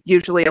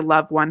 Usually a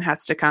loved one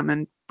has to come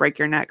and break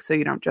your neck so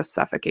you don't just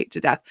suffocate to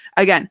death.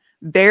 Again,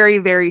 very,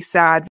 very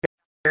sad,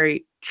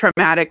 very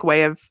traumatic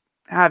way of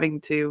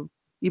you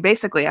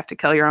basically have to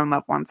kill your own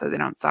loved one so they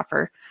don't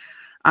suffer.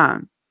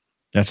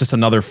 That's just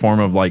another form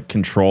of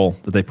control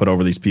that they put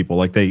over these people.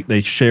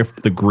 They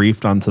shift the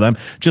grief onto them,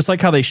 just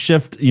like how they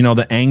shift,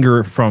 the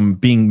anger from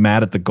being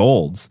mad at the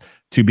Golds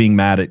to being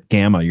mad at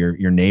Gamma,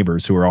 your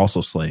neighbors who are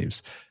also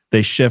slaves.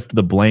 They shift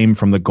the blame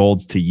from the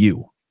Golds to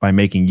you by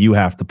making you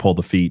have to pull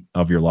the feet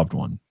of your loved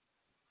one.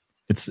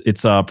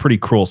 It's a pretty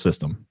cruel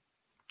system.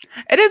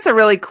 It is a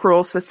really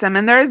cruel system.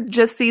 And there are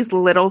just these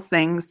little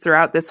things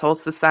throughout this whole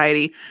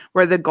society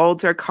where the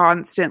Golds are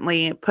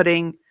constantly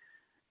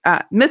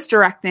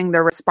misdirecting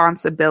the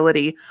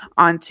responsibility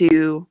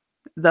onto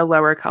the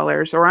lower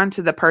colors or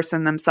onto the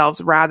person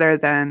themselves rather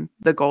than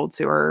the Golds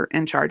who are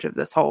in charge of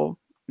this whole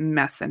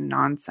mess and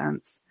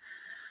nonsense.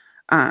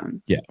 So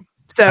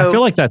I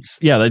feel like it's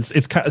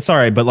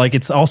sorry, but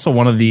it's also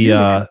one of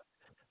the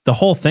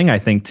whole thing I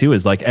think too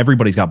is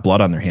everybody's got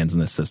blood on their hands in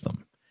this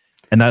system.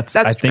 And that's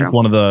I think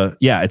true.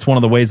 It's one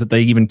of the ways that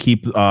they even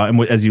keep, and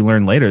as you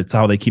learn later, it's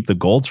how they keep the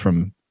Golds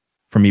from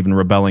even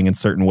rebelling in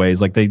certain ways.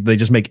 They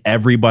just make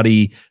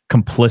everybody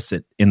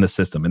complicit in the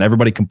system, and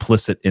everybody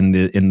complicit in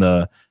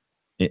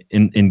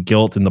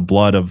guilt in the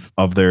blood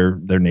of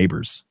their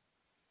neighbors.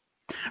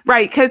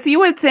 Right, because you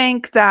would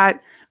think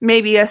that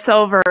maybe a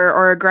Silver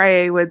or a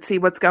Gray would see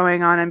what's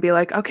going on and be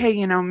like,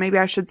 okay, maybe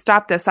I should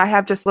stop this. I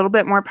have just a little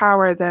bit more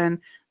power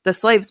than the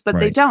slaves, but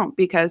they don't,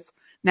 because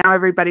now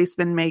everybody's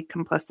been made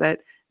complicit.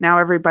 Now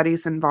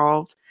everybody's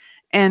involved.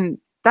 And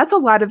that's a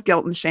lot of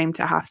guilt and shame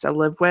to have to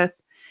live with.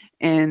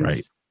 And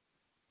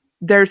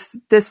there's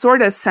this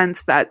sort of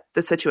sense that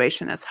the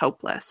situation is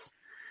hopeless.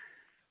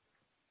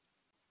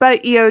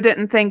 But Io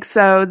didn't think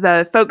so.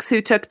 The folks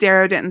who took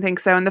Darrow didn't think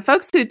so. And the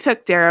folks who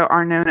took Darrow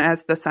are known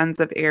as the Sons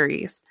of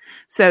Ares.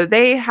 So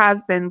they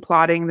have been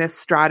plotting this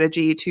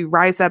strategy to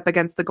rise up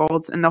against the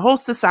Golds and the whole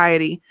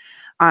society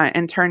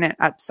and turn it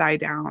upside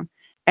down.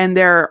 And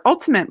their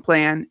ultimate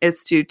plan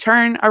is to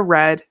turn a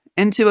red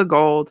into a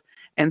gold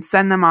and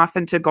send them off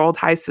into Gold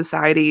High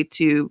Society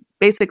to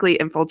basically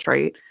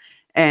infiltrate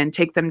and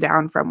take them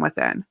down from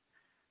within.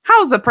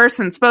 How's a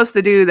person supposed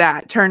to do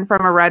that? Turn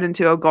from a red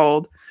into a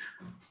gold?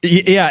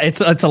 Yeah,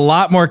 it's a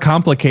lot more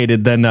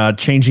complicated than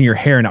changing your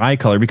hair and eye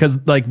color, because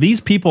these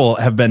people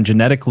have been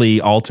genetically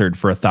altered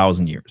for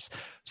 1,000 years.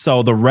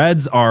 So the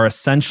Reds are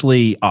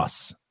essentially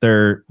us.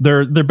 They're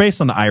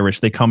based on the Irish.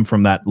 They come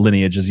from that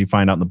lineage, as you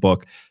find out in the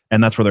book,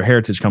 and that's where their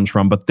heritage comes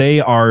from. But they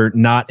are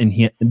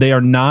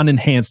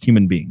non-enhanced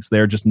human beings. They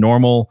are just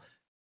normal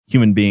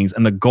human beings,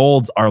 and the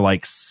Golds are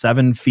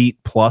 7 feet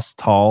plus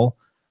tall.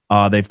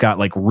 They've got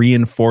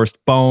reinforced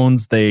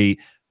bones. They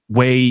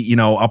weigh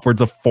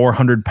upwards of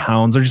 400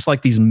 pounds. They're just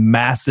these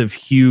massive,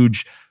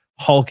 huge,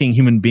 hulking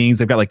human beings.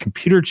 They've got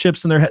computer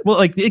chips in their head.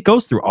 Well, it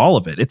goes through all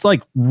of it. It's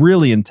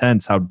really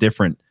intense how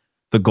different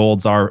the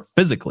Golds are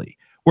physically.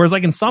 Whereas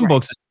in some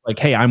books, it's like,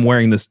 hey, I'm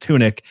wearing this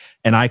tunic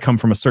and I come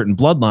from a certain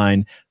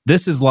bloodline.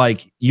 This is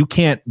like, you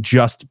can't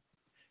just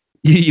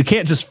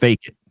fake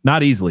it.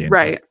 Not easily. Anymore.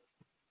 Right.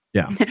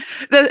 Yeah.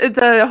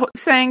 The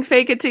saying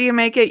 "fake it till you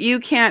make it." You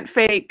can't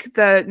fake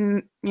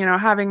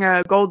having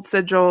a gold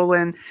sigil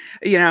and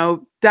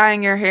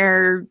dyeing your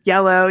hair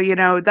yellow.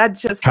 That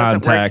just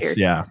doesn't work here.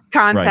 Yeah.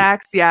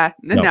 Contacts. Right. Yeah.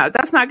 Nope. No,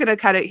 that's not going to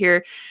cut it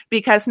here,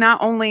 because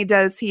not only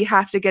does he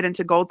have to get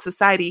into gold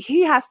society,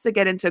 he has to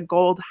get into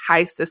gold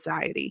high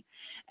society,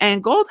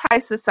 and gold high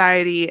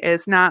society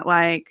is not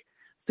like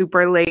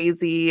super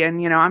lazy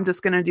and I'm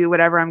just going to do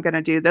whatever I'm going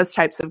to do. Those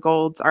types of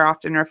golds are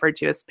often referred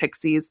to as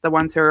pixies, the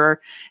ones who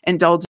are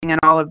indulging in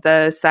all of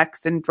the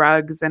sex and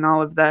drugs and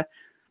all of the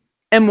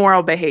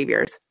immoral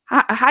behaviors.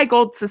 High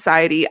gold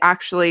society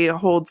actually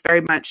holds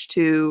very much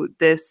to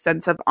this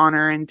sense of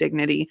honor and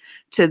dignity,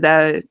 to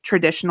the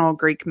traditional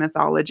Greek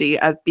mythology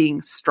of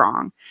being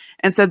strong.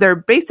 And so they're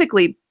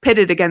basically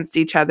pitted against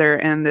each other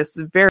in this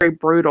very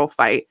brutal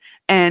fight.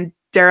 And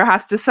Darrow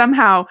has to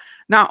somehow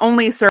not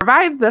only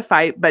survive the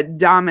fight, but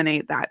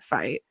dominate that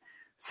fight.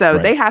 So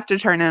they have to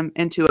turn him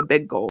into a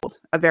big gold,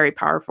 a very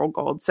powerful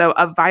gold. So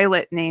a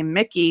violet named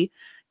Mickey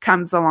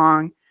comes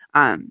along,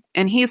 and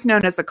he's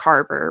known as a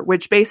carver,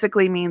 which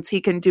basically means he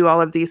can do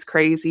all of these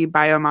crazy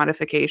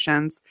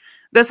biomodifications.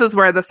 This is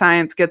where the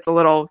science gets a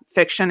little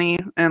fictiony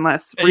and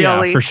less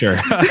really. Yeah, for sure.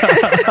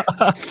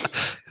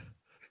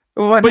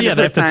 100%. But yeah,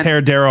 they have to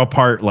tear Darrow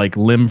apart like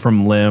limb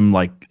from limb.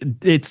 Like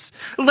it's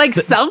like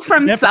cell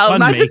from cell.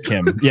 Not just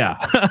him. Yeah.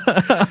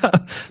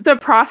 The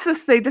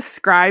process they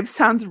describe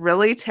sounds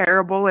really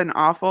terrible and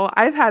awful.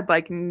 I've had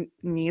like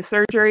knee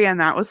surgery and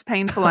that was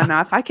painful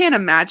enough. I can't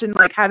imagine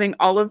like having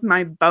all of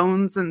my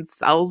bones and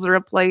cells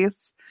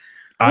replaced.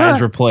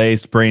 Eyes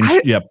replaced, brain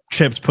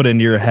chips put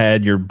into your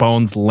head, your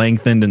bones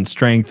lengthened and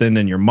strengthened,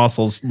 and your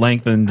muscles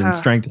lengthened and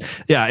strengthened.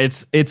 Yeah,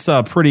 it's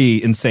a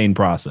pretty insane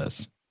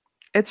process.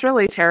 It's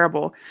really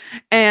terrible.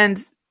 And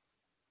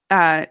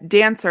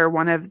Dancer,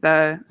 one of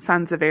the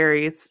Sons of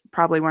Ares,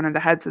 probably one of the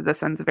heads of the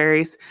Sons of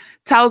Ares,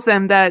 tells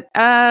him that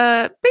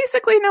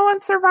basically no one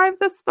survived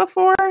this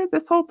before,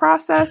 this whole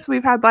process.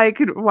 We've had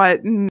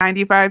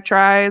 95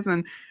 tries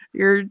and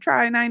you're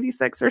try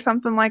 96 or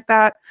something like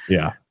that.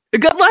 Yeah.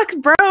 Good luck,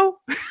 bro.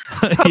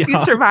 Hope you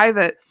survive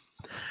it.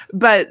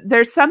 But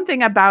there's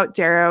something about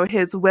Darrow,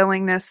 his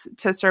willingness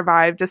to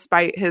survive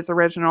despite his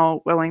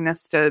original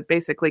willingness to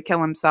basically kill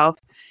himself.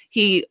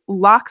 He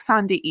locks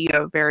onto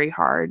Io very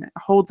hard,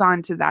 holds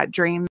on to that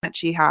dream that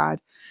she had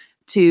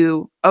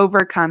to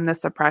overcome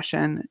this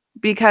oppression.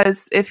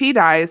 Because if he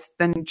dies,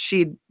 then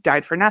she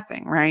died for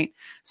nothing, right?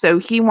 So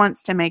he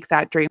wants to make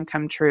that dream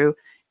come true,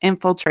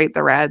 infiltrate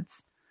the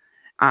Reds,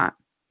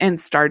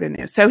 and start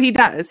anew. So he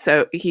does.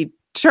 So he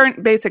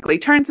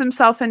turns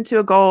himself into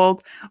a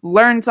gold,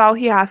 learns all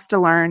he has to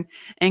learn,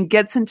 and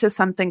gets into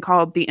something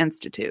called the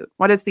Institute.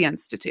 What is the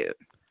Institute?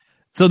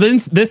 So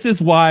this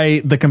is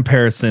why the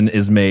comparison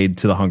is made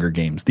to the Hunger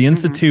Games. The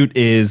Institute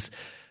is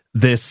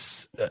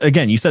this,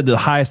 again, you said the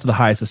highest of the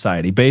high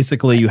society.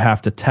 Basically, you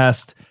have to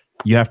test,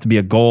 you have to be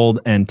a gold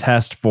and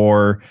test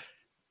for,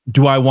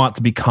 do I want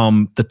to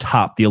become the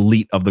top, the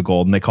elite of the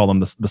gold? And they call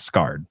them the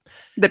Scard.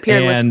 The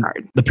Peerless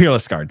Scard. The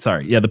Peerless Scard,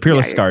 sorry. Yeah, the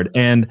Peerless Scard.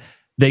 And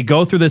they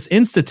go through this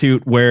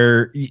institute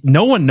where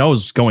no one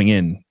knows going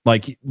in,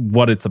 like,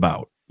 what it's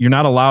about. You're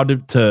not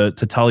allowed to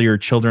tell your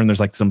children. There's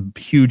like some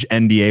huge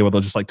NDA where they'll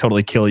just like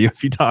totally kill you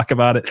if you talk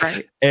about it.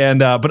 Right.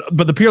 And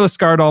but the Peerless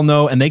Scard all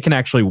know, and they can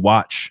actually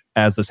watch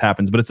as this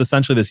happens. But it's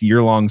essentially this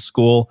year-long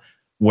school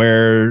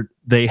where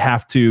they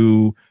have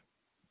to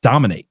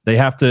dominate. They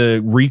have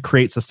to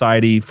recreate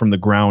society from the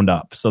ground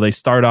up. So they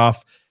start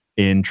off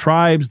in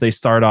tribes, they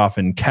start off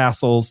in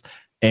castles,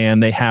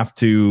 and they have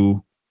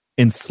to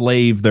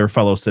enslave their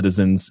fellow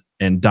citizens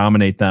and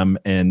dominate them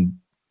and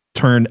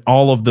turn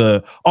all of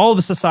the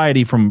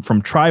society from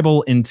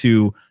tribal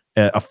into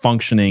a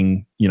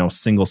functioning,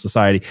 single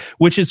society,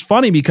 which is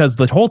funny because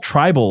the whole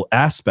tribal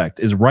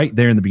aspect is right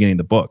there in the beginning of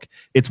the book.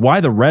 It's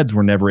why the Reds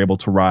were never able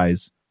to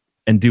rise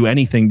and do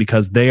anything,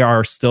 because they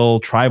are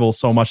still tribal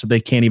so much that they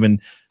can't even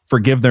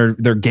forgive their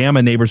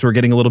Gamma neighbors who are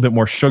getting a little bit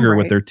more sugar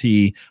with their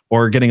tea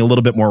or getting a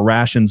little bit more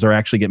rations or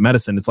actually get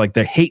medicine. It's like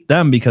they hate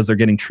them because they're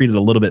getting treated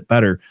a little bit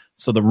better.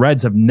 So the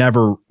Reds have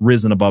never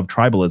risen above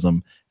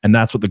tribalism. And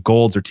that's what the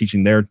Golds are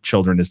teaching their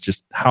children, is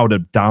just how to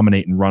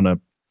dominate and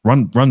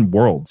run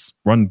worlds,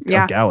 run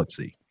a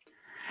galaxy.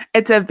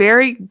 It's a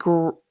very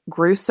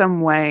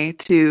gruesome way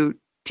to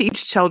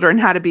teach children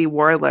how to be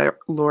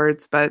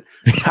warlords, but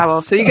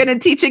so you're going to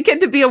teach a kid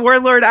to be a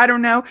warlord? I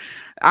don't know.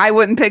 I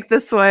wouldn't pick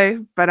this way,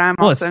 but I'm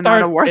also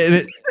not a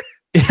warlord.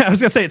 I was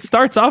going to say, it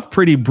starts off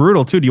pretty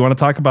brutal too. Do you want to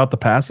talk about the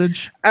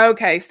passage?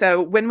 Okay.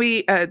 So when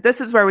we,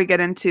 this is where we get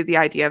into the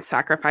idea of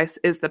sacrifice,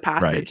 is the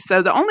passage. Right.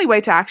 So the only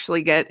way to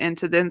actually get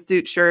into the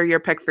Institute, sure,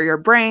 you're picked for your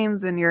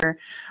brains and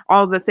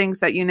all the things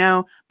that you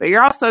know, but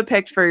you're also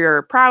picked for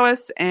your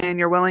prowess and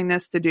your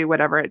willingness to do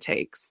whatever it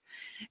takes.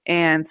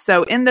 And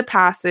so in the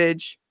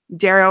passage,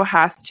 Darrow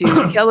has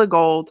to kill a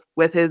gold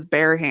with his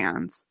bare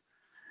hands.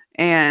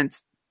 And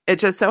it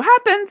just so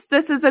happens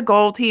this is a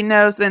gold he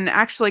knows and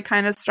actually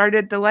kind of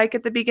started to like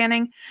at the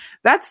beginning.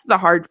 That's the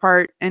hard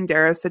part in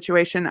Darrow's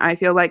situation. I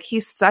feel like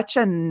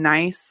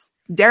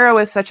Darrow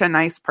is such a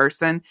nice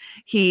person.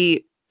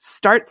 He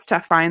starts to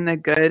find the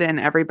good in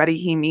everybody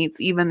he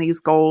meets, even these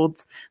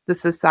golds, the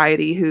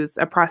society who's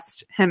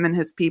oppressed him and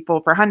his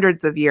people for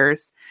hundreds of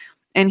years.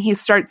 And he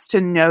starts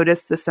to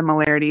notice the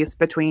similarities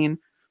between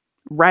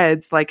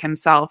reds like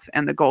himself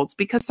and the golds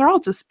because they're all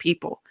just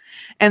people.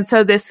 And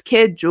so this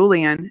kid,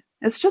 Julian,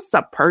 is just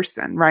a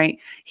person, right?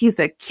 He's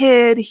a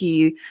kid.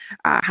 He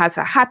has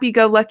a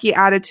happy-go-lucky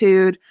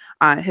attitude.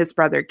 His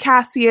brother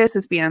Cassius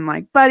is being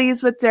like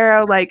buddies with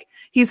Darrow. Like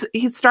he's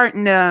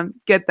starting to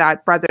get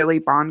that brotherly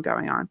bond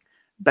going on.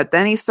 But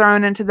then he's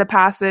thrown into the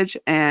passage,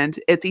 and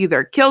it's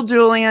either kill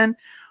Julian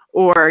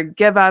or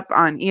give up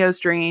on Eo's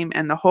dream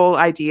and the whole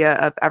idea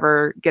of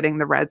ever getting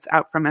the Reds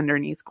out from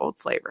underneath gold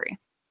slavery.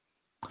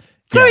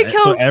 So he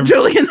kills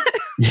Julian.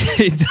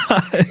 It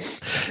does.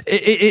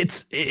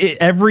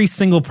 Every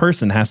single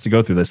person has to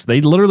go through this.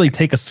 They literally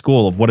take a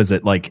school of, what is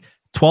it, like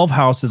 12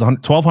 houses,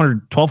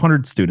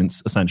 1,200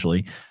 students,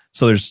 essentially.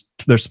 So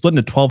they're split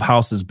into 12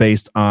 houses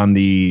based on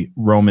the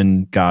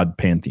Roman god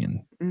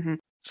pantheon. Mm-hmm.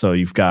 So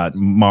you've got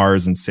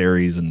Mars and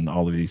Ceres and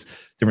all of these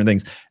different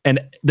things. And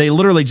they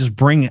literally just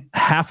bring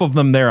half of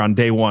them there on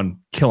day one,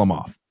 kill them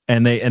off.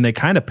 And they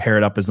kind of pair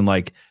it up as in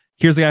like,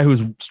 here's a guy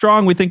who's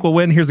strong, we think will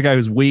win. Here's a guy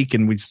who's weak.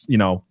 And we just,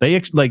 they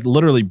actually like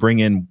literally bring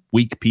in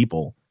weak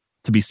people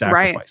to be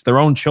sacrificed, right. Their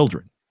own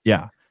children.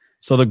 Yeah.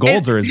 So the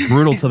Golds are as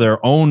brutal to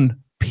their own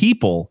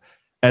people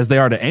as they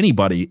are to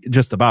anybody,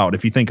 just about,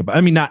 if you think about,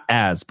 I mean, not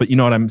as, but you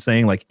know what I'm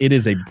saying? Like it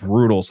is a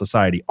brutal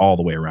society all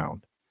the way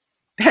around.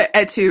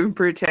 Et tu,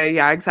 Brute.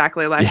 Yeah,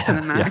 exactly. Life to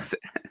the max.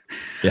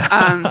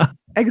 Yeah.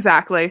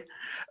 Exactly.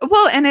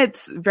 Well, and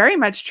it's very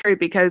much true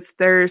because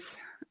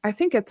I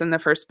think it's in the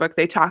first book,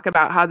 they talk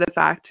about how the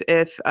fact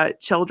if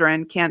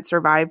children can't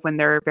survive when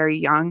they're very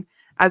young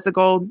as a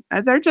gold,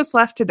 they're just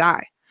left to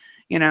die.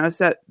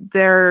 So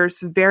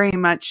there's very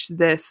much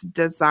this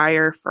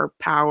desire for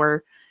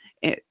power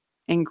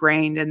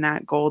ingrained in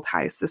that gold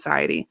high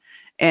society.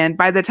 And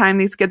by the time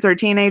these kids are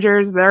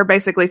teenagers, they're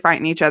basically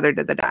fighting each other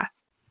to the death.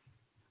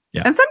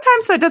 Yeah. And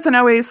sometimes that doesn't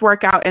always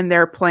work out in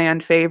their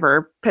planned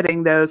favor,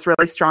 pitting those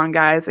really strong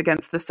guys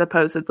against the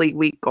supposedly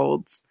weak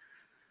golds.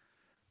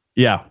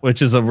 Yeah,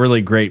 which is a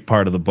really great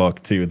part of the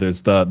book too.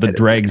 There's the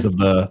dregs of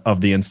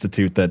the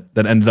Institute that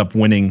ended up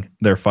winning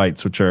their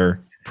fights, which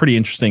are pretty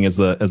interesting as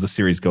the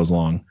series goes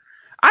along.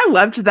 I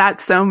loved that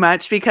so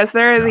much because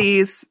there are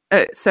these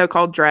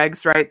so-called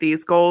dregs, right?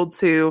 These golds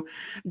who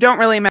don't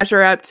really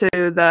measure up to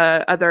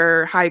the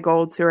other high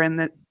golds who are in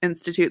the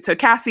Institute. So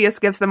Cassius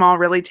gives them all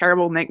really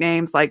terrible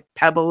nicknames like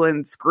Pebble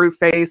and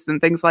Screwface and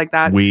things like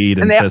that. Weed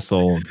and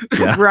Thistle.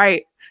 Yeah.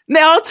 Right. And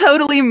they all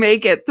totally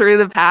make it through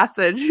the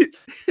passage.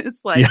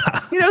 It's like,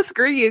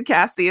 screw you,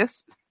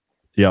 Cassius.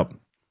 Yep.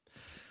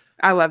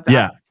 I love that.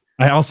 Yeah.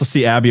 I also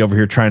see Abby over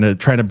here trying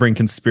to bring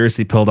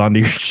Conspiracy Pilled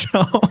onto your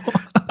show.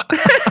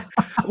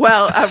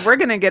 Well, we're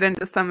going to get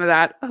into some of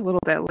that a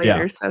little bit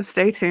later, so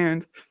stay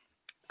tuned.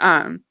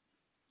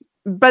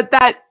 But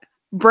that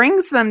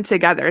brings them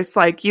together. It's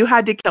like you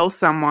had to kill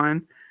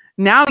someone.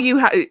 Now you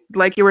have,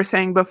 like you were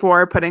saying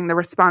before, putting the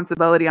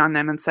responsibility on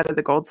them instead of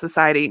the Gold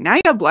Society. Now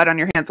you have blood on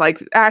your hands,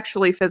 like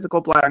actually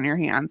physical blood on your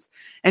hands,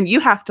 and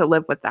you have to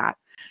live with that.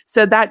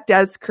 So that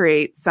does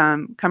create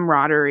some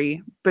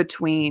camaraderie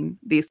between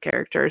these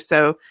characters.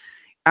 So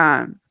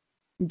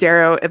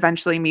Darrow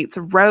eventually meets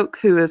Roke,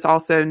 who is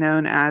also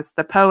known as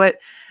the Poet,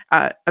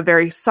 a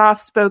very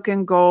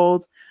soft-spoken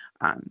gold,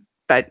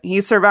 but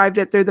he survived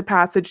it through the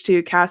passage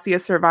too.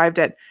 Cassius survived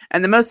it.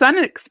 And the most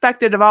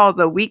unexpected of all,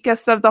 the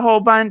weakest of the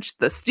whole bunch,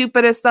 the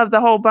stupidest of the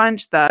whole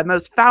bunch, the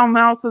most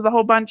foul-mouthed of the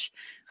whole bunch,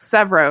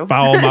 Severo.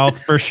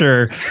 Foul-mouthed for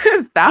sure.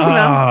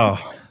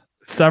 Foul-mouthed.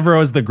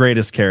 Severo is the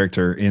greatest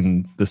character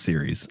in the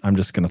series. I'm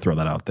just going to throw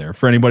that out there.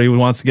 For anybody who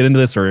wants to get into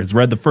this or has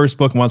read the first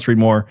book and wants to read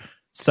more,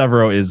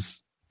 Severo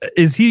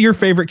is he your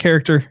favorite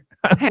character?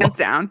 Hands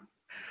down.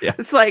 Yeah.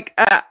 It's like,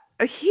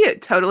 he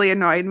totally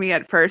annoyed me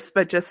at first,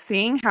 but just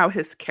seeing how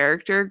his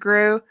character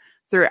grew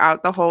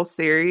throughout the whole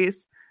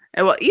series,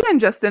 and well, even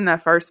just in the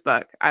first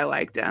book, I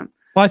liked him.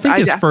 Well, I think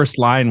his first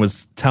line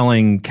was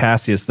telling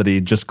Cassius that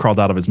he just crawled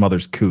out of his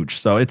mother's cooch.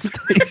 So it's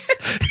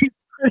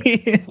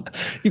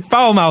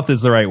foul mouth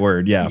is the right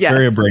word. Yeah. Yes.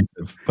 Very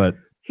abrasive, but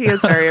he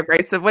is very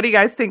abrasive. What do you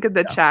guys think of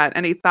the chat?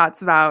 Any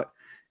thoughts about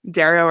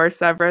Darrow or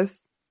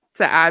Severus?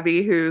 To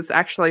Abby, who's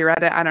actually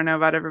read it. I don't know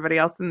about everybody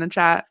else in the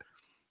chat.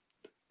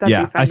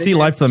 I see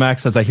Life to the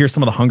Max says, I hear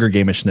some of the Hunger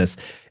Game-ishness.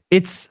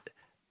 It's,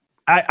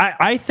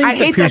 I think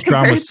that Pierce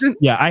Brown was,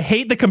 I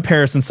hate the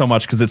comparison so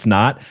much because it's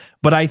not,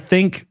 but I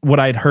think what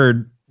I'd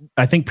heard,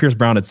 I think Pierce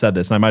Brown had said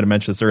this, and I might have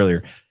mentioned this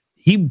earlier.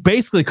 He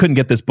basically couldn't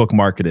get this book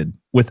marketed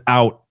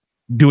without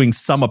doing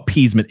some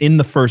appeasement in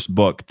the first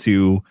book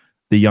to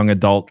the young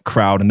adult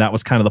crowd, and that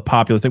was kind of the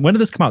popular thing. When did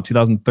this come out?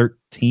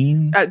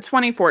 2013?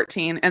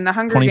 2014, and the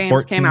Hunger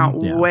Games came out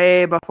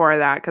way before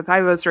that because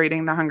I was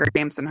reading the Hunger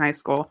Games in high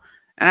school,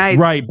 And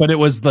right, but it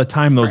was the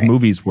time those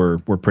movies were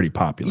pretty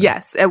popular.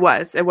 Yes, it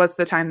was. It was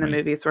the time the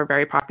movies were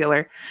very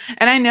popular.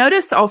 And I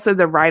noticed also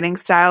the writing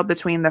style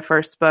between the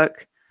first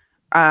book,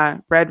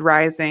 Red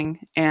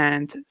Rising,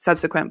 and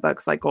subsequent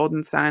books like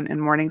Golden Sun and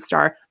Morning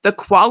Star. The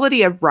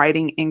quality of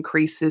writing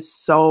increases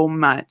so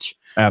much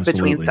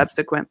between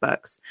subsequent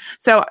books.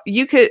 So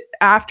you could,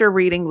 after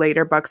reading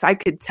later books, I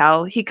could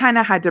tell he kind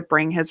of had to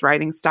bring his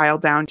writing style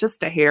down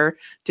just a hair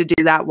to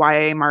do that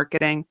YA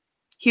marketing.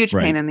 Huge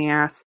pain in the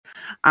ass.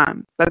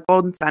 But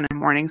Golden Sun and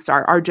Morning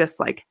Star are just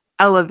like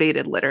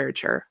elevated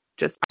literature.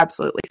 Just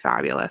absolutely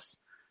fabulous.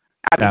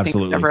 Abby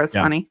thinks Deborah's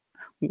funny.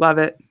 Love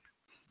it.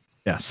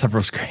 Yeah,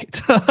 Sevro's great.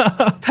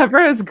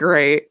 Sevro's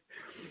great.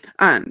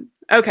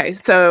 Okay,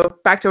 so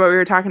back to what we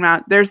were talking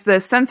about. There's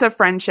this sense of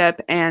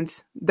friendship,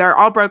 and they're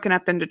all broken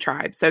up into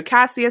tribes. So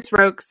Cassius,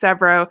 Roke,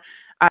 Sevro,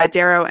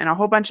 Darrow, and a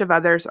whole bunch of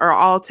others are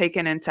all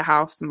taken into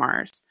House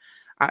Mars.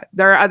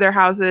 There are other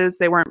houses.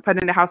 They weren't put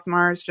into House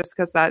Mars just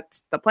because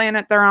that's the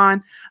planet they're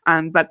on,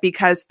 but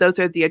because those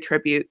are the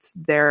attributes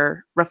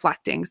they're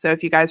reflecting. So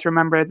if you guys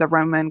remember the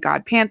Roman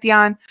god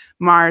pantheon,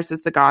 Mars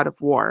is the god of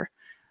war.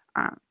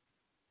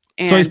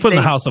 So he's put in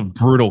the house of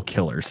brutal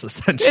killers,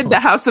 essentially.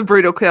 The house of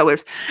brutal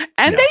killers.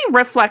 And they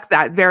reflect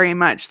that very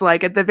much.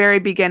 Like at the very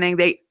beginning,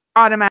 they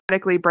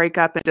automatically break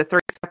up into 3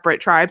 separate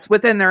tribes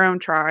within their own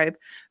tribe.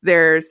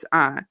 There's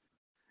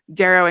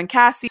Darrow and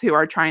Cassie, who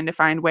are trying to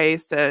find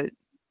ways to,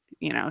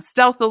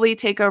 stealthily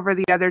take over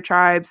the other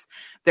tribes.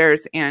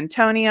 There's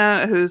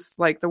Antonia, who's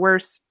like the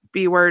worst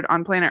B word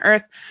on planet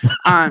Earth.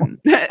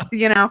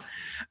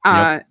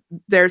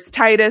 There's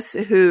Titus,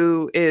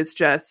 who is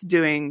just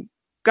doing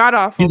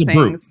god-awful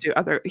things to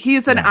other.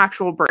 He's an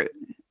actual brute.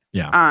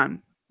 Yeah.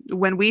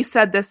 When we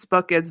said this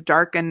book is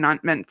dark and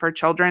not meant for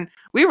children,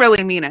 we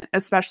really mean it,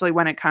 especially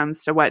when it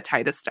comes to what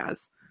Titus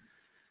does.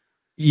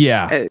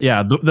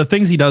 Yeah. The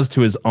things he does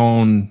to his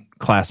own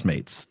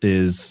classmates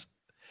is...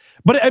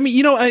 But I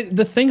mean,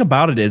 the thing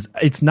about it is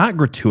it's not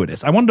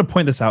gratuitous. I wanted to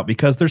point this out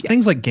because there's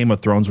things like Game of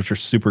Thrones, which are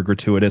super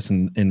gratuitous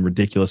and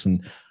ridiculous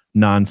and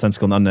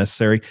nonsensical and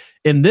unnecessary.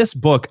 In this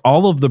book,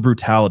 all of the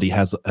brutality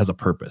has a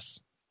purpose.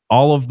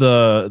 All of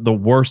the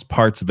worst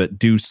parts of it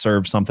do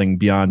serve something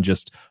beyond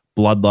just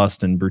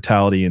bloodlust and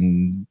brutality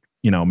and,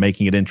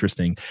 making it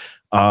interesting.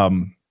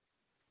 And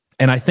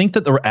I think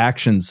that the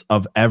actions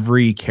of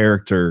every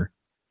character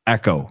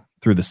echo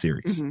through the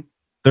series. Mm-hmm.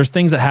 There's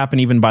things that happen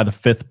even by the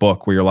 5th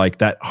book where you're like,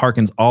 that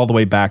harkens all the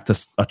way back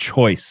to a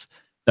choice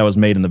that was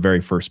made in the very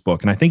first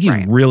book. And I think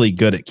he's really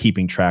good at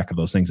keeping track of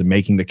those things and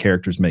making the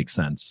characters make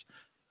sense.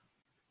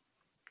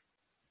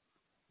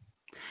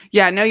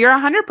 Yeah, no, you're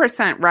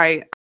 100%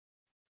 right.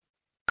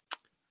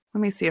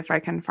 Let me see if I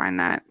can find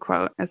that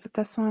quote. Is it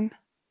this one?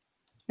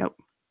 Nope.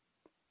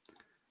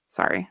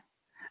 Sorry.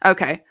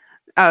 Okay.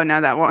 Oh, no,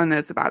 that one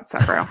is about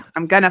Sevro.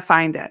 I'm going to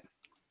find it.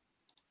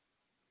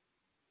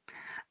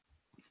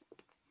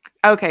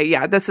 Okay,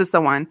 yeah, this is the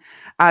one.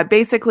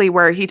 Basically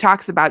where he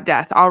talks about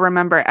death. I'll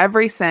remember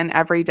every sin,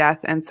 every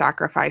death, and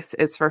sacrifice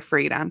is for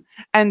freedom.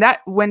 And that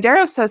when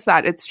Darrow says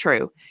that, it's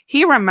true.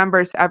 He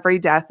remembers every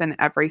death and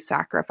every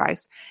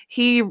sacrifice.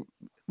 He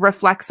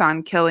reflects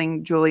on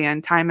killing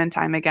Julian time and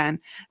time again.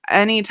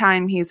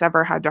 Anytime he's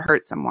ever had to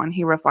hurt someone,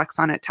 he reflects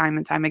on it time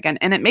and time again.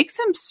 And it makes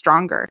him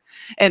stronger.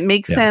 It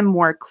makes him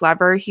more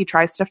clever. He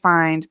tries to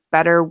find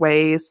better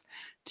ways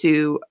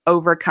to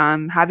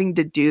overcome having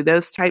to do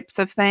those types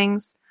of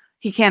things.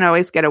 He can't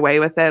always get away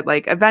with it.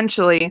 Like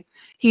eventually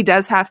he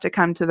does have to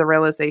come to the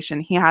realization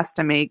he has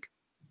to make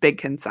big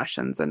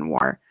concessions in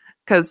war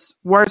because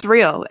war is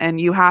real and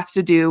you have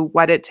to do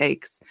what it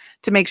takes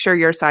to make sure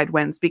your side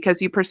wins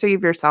because you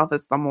perceive yourself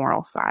as the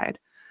moral side.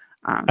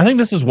 I think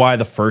this is why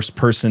the first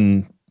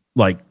person,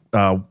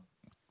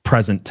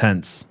 present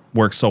tense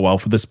works so well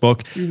for this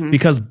book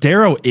because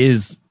Darrow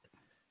is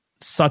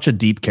such a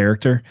deep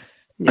character.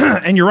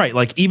 Yeah. And you're right.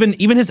 Like even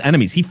his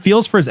enemies, he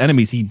feels for his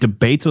enemies. He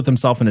debates with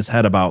himself in his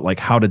head about like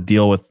how to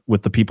deal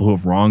with the people who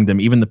have wronged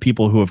him, even the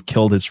people who have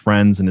killed his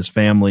friends and his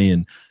family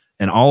and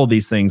all of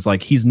these things.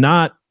 Like he's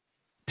not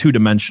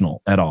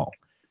 2-dimensional at all.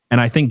 And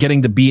I think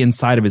getting to be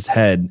inside of his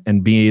head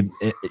and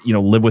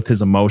live with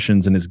his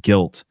emotions and his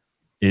guilt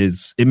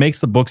it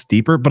makes the books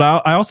deeper. But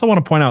I also want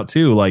to point out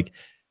too, like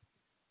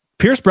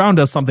Pierce Brown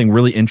does something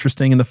really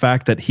interesting in the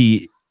fact that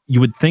you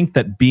would think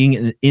that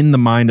being in the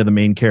mind of the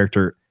main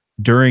character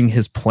during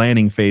his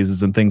planning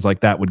phases and things like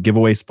that would give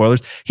away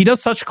spoilers. He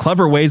does such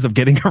clever ways of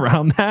getting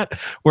around that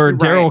where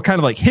Darrow will kind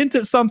of like hint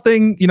at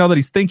something, that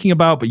he's thinking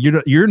about, but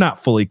you're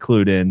not fully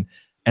clued in.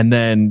 And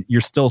then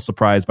you're still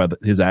surprised by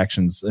his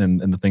actions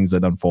and the things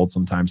that unfold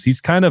sometimes.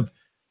 He's kind of,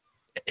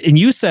 and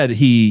you said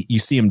you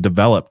see him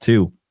develop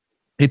too.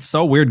 It's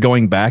so weird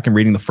going back and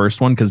reading the first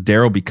one because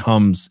Darrow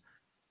becomes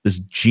this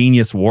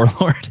genius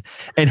warlord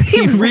and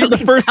you read the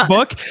first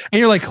book and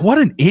you're like, what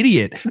an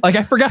idiot. Like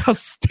I forgot how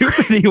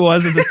stupid he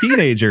was as a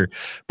teenager,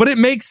 but it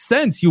makes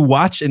sense. You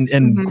watch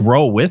and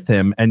grow with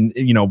him. And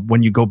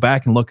when you go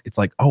back and look, it's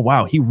like, oh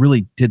wow, he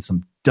really did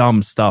some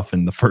dumb stuff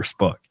in the first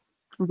book.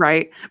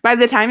 Right. By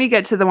the time you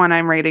get to the one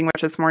I'm reading,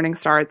 which is Morning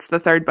Star, it's the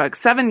 3rd book.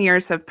 7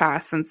 years have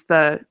passed since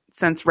the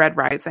since Red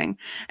Rising.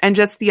 And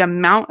just the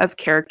amount of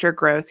character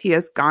growth he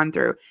has gone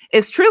through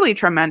is truly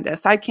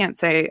tremendous. I can't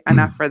say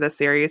enough for the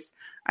series.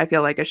 I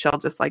feel like a shell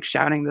just like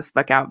shouting this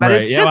book out, but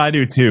Right. it's Yeah, just I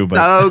do too. But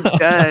so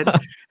good.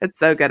 It's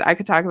so good. I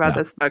could talk about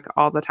this book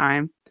all the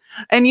time.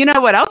 And you know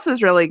what else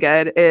is really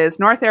good is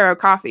North Arrow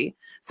coffee.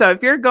 So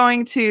if you're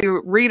going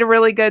to read a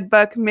really good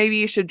book, maybe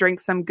you should drink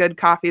some good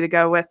coffee to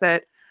go with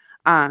it.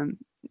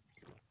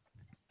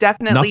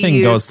 Definitely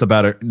nothing goes to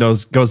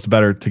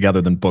better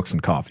together than books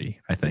and coffee,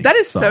 I think. That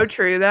is so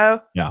true,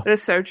 though. Yeah. It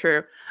is so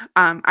true.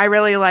 I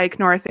really like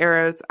North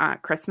Arrow's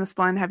Christmas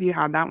blend. Have you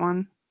had that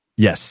one?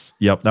 Yes.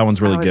 Yep. That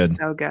one's really good. It's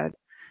so good.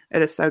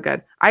 It is so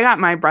good. I got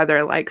my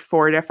brother like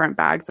 4 different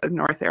bags of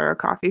North Arrow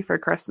coffee for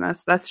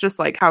Christmas. That's just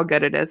like how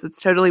good it is.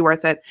 It's totally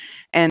worth it.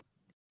 And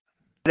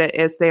it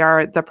is, they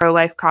are the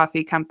pro-life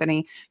coffee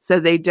company. So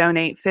they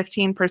donate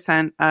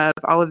 15% of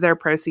all of their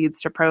proceeds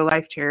to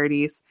pro-life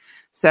charities.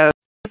 So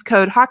use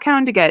code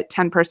HawkHound to get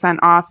 10%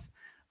 off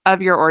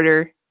of your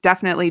order.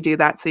 Definitely do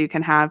that so you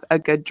can have a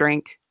good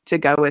drink to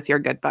go with your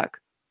good book.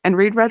 And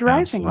read Red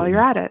Rising while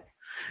you're at it.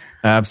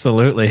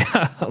 Absolutely.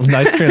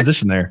 Nice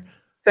transition there.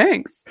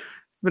 Thanks.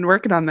 Been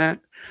working on that.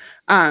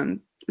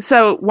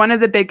 So one of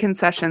the big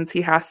concessions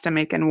he has to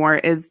make in war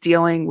is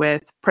dealing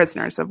with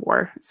prisoners of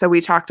war. So we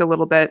talked a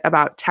little bit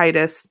about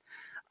Titus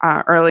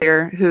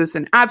earlier, who's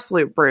an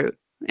absolute brute.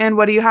 And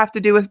what do you have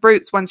to do with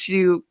brutes once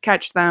you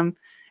catch them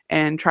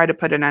and try to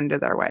put an end to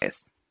their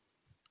ways?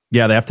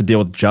 Yeah, they have to deal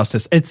with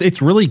justice.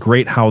 It's really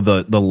great how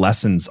the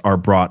lessons are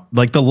brought,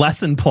 like the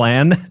lesson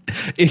plan.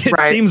 It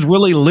seems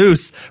really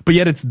loose, but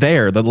yet it's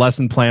there. The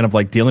lesson plan of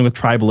like dealing with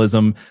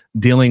tribalism,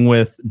 dealing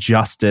with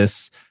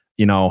justice,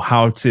 you know,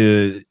 how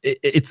to.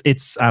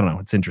 It's I don't know.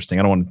 It's interesting.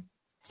 I don't want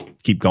to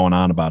keep going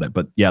on about it,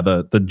 but yeah,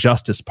 the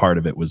justice part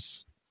of it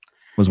was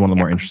one of the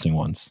more interesting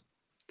ones.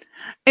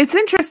 It's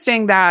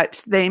interesting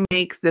that they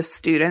make the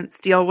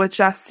students deal with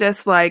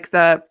justice, like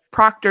the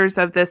proctors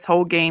of this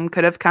whole game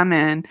could have come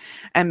in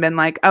and been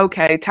like,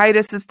 okay,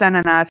 Titus has done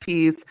enough.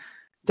 He's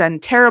done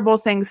terrible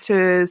things to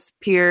his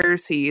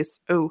peers.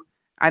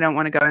 I don't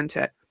want to go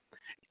into it.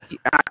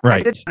 I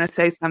did want to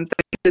say something.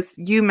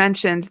 You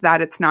mentioned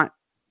that it's not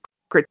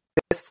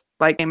gratuitous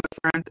like Game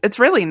of Thrones. It's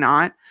really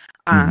not.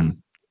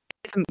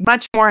 It's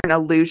much more an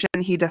illusion.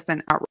 He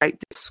doesn't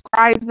outright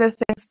describe the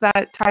things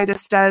that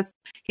Titus does.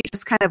 He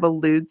just kind of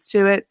alludes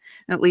to it,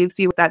 and it leaves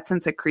you with that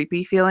sense of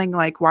creepy feeling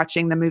like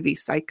watching the movie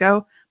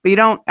Psycho, but you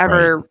don't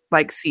ever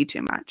like see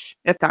too much,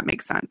 if that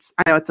makes sense.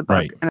 I know it's a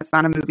book and it's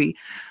not a movie,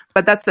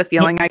 but that's the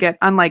feeling I get,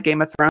 unlike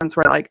Game of Thrones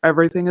where like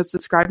everything is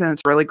described and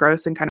it's really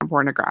gross and kind of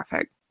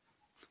pornographic.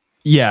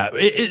 Yeah,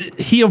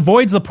 he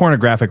avoids the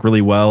pornographic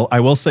really well.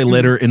 I will say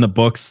later in the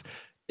books,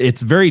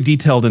 it's very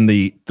detailed in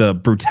the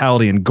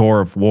brutality and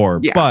gore of war.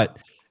 Yeah. But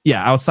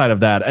yeah, outside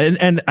of that,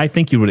 and I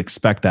think you would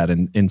expect that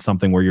in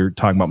something where you're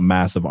talking about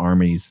massive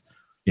armies,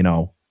 you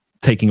know,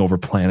 taking over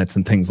planets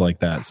and things like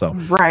that. So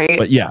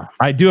but yeah,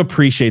 I do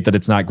appreciate that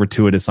it's not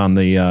gratuitous on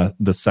the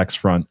sex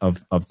front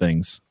of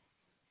things.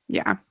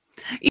 Yeah.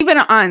 Even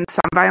on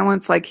some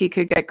violence, like he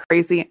could get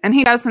crazy, and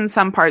he does in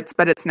some parts,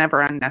 but it's never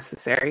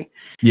unnecessary.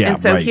 Yeah. And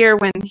so here,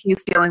 when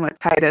he's dealing with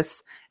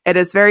Titus, it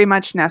is very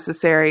much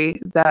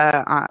necessary.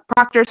 The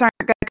proctors aren't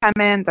going to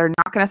come in. They're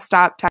not going to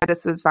stop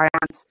Titus's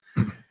violence.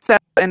 So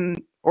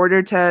in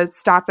order to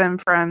stop him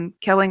from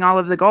killing all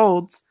of the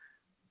Golds,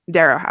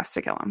 Darrow has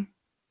to kill him.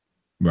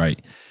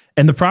 Right.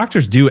 And the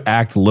proctors do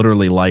act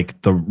literally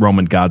like the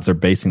Roman gods are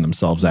basing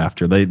themselves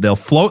after. They'll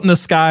float in the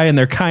sky and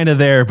they're kind of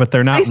there, but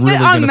they're not really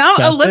going to Mount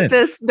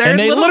Olympus. And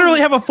they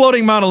literally have a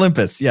floating Mount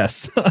Olympus.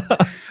 Yes.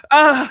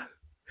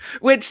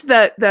 Which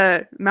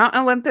the Mount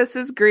Olympus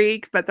is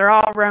Greek, but they're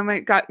all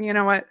Roman. You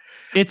know what?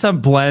 It's a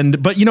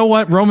blend, but you know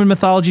what? Roman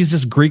mythology is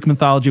just Greek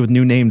mythology with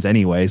new names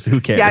anyway. So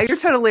who cares? Yeah, you're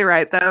totally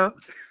right, though.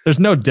 There's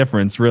no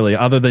difference really,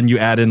 other than you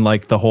add in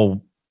like the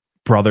whole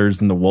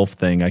brothers and the wolf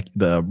thing,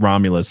 the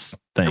Romulus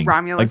thing.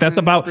 Like that's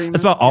about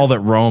all that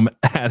Rome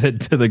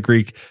added to the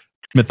Greek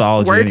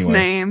mythology. Worse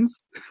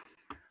names.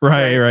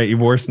 Right.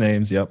 Worse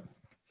names. Yep.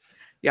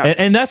 Yeah.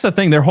 And that's the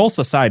thing. Their whole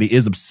society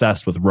is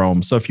obsessed with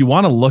Rome. So if you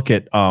want to look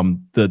at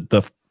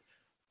the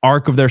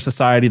arc of their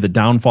society, the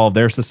downfall of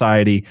their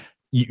society,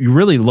 you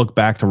really look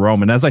back to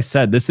Rome. And as I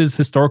said, this is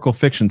historical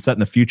fiction set in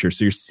the future.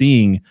 So you're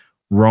seeing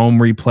Rome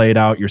replayed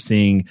out. You're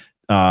seeing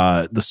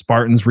the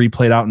Spartans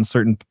replayed out in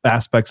certain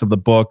aspects of the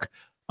book.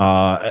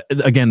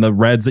 Again, the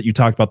Reds that you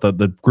talked about,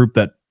 the group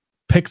that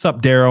picks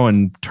up Darrow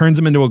and turns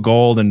him into a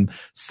Gold and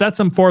sets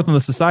him forth in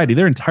the society,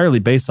 they're entirely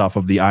based off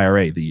of the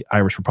IRA, the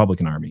Irish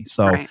Republican Army.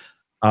 So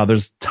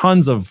there's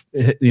tons of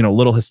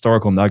little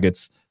historical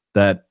nuggets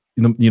that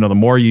the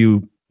more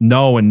you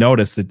know and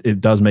notice,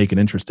 it does make it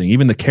interesting.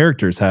 Even the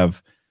characters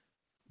have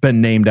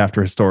been named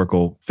after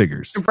historical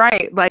figures,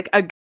 right? Like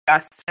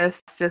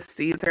Augustus, just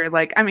Caesar.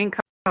 Like, I mean,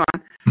 come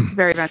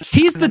Very much.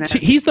 He's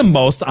he's the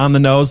most on the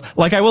nose.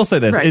 Like, I will say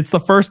this, it's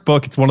the first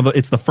book.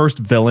 It's the first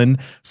villain.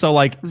 So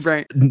like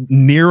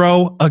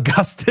Nero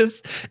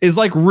Augustus is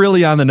like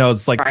really on the nose.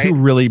 It's like two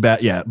really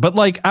bad. Yeah. But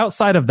like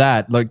outside of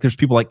that, like there's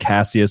people like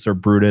Cassius or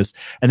Brutus,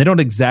 and they don't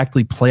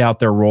exactly play out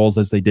their roles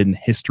as they did in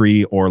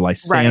history, or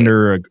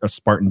Lysander, a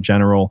Spartan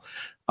general.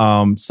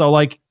 So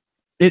like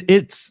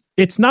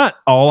it's not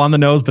all on the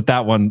nose, but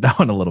that one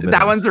a little bit.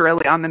 That one's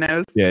really on the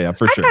nose. Yeah,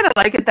 for sure. I kind of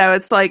like it though.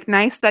 It's like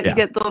nice that you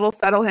get the little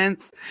subtle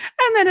hints,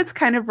 and then it's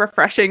kind of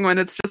refreshing when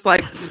it's just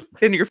like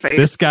in your face.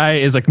 This guy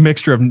is a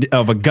mixture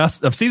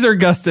of Caesar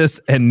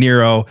Augustus and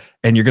Nero,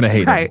 and you're gonna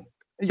hate him.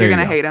 You're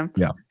gonna hate him.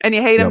 Yeah, and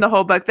you hate him the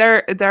whole book.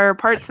 There are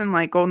parts in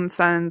like Golden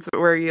Sons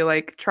where you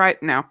like try.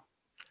 No,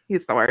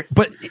 he's the worst.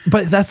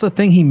 But that's the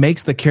thing. He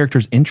makes the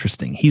characters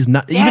interesting. He's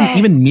not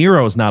even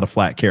Nero's not a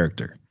flat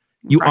character.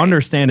 You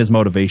understand his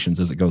motivations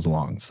as it goes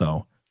along.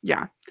 So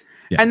yeah.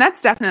 And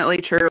that's definitely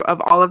true of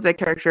all of the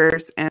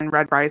characters in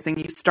Red Rising.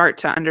 You start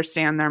to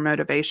understand their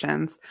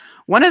motivations.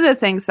 One of the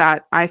things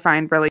that I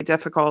find really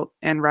difficult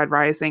in Red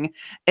Rising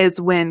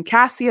is when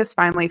Cassius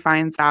finally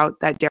finds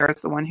out that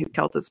Darrow's the one who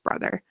killed his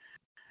brother.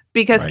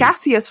 Because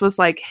Cassius was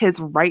like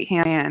his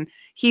right-hand man.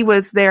 He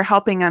was there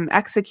helping him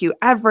execute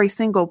every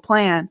single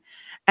plan.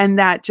 And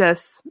that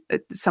just,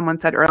 someone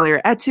said earlier,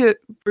 et tu,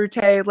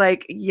 Brute,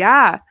 like,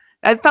 yeah.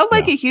 It felt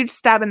like a huge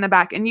stab in the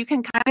back, and you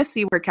can kind of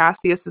see where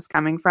Cassius is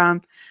coming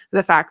from.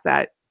 The fact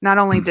that not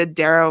only did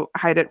Darrow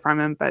hide it from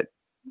him, but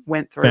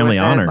went through family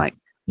with honor. It. Like,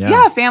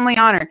 family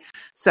honor.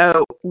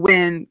 So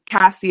when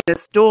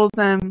Cassius duels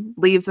him,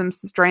 leaves him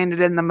stranded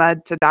in the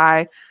mud to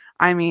die,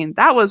 I mean,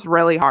 that was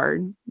really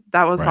hard.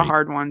 That was a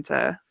hard one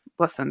to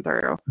listen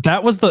through.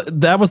 That was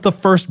the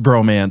first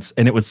bromance,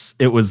 and it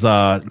was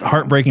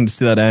heartbreaking to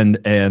see that end.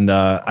 And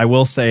I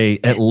will say,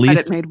 at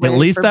least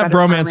that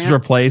bromance is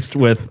replaced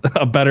with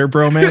a better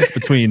bromance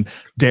between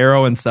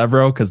Darrow and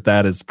Severo, because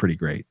that is pretty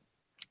great.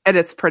 It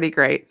is pretty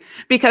great,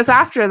 because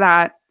after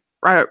that,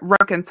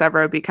 Roque and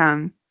Severo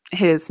become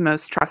his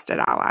most trusted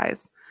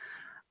allies,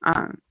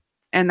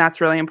 and that's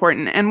really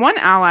important. And one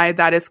ally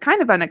that is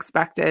kind of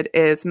unexpected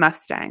is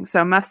Mustang.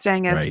 So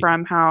Mustang is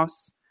from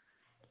House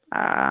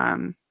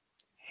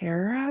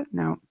Hera?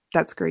 No,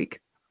 that's Greek.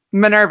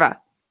 Minerva.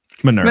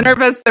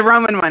 Minerva's the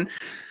Roman one.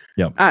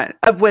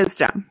 Of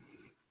wisdom.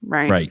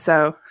 Right.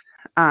 So,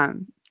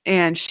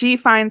 and she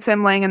finds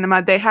him laying in the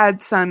mud. They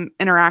had some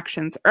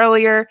interactions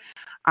earlier,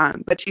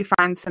 but she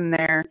finds him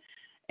there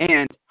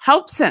and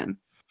helps him.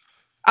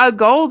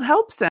 Gold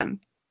helps him.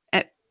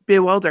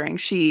 Bewildering.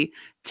 She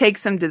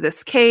takes him to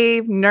this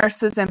cave,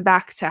 nurses him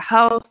back to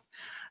health.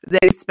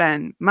 They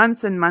spend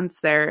months and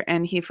months there,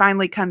 and he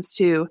finally comes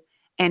to,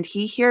 and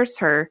he hears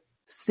her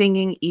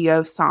singing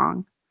Eo's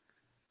song.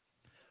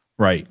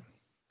 Right.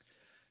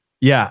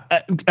 Yeah.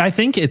 I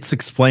think it's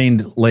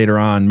explained later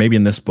on, maybe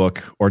in this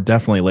book, or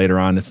definitely later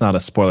on. It's not a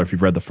spoiler if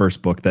you've read the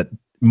first book, that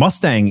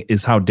Mustang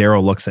is how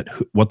Darrow looks at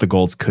what the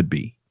Golds could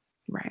be.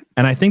 Right.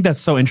 And I think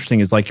that's so interesting,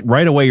 is like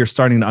right away you're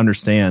starting to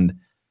understand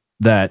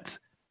that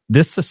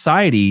this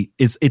society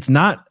it's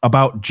not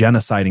about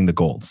genociding the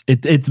Golds.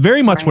 It's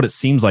very much what it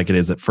seems like it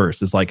is at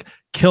first. It's like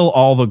kill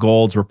all the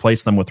Golds,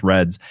 replace them with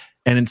Reds.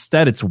 And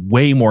instead, it's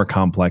way more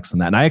complex than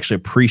that. And I actually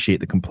appreciate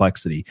the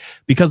complexity,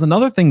 because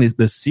another thing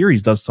this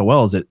series does so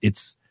well is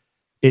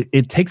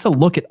it takes a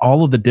look at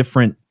all of the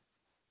different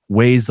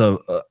ways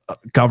of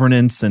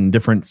governance and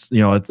different,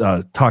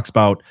 it talks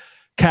about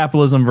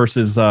capitalism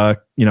versus,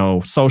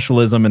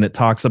 socialism. And it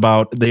talks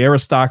about the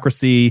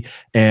aristocracy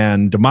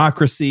and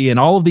democracy, and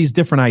all of these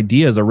different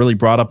ideas are really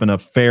brought up in a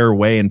fair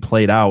way and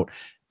played out.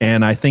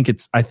 And I think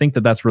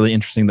that's really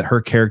interesting, that her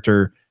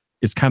character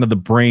is kind of the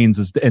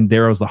brains and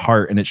Darrow's the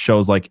heart. And it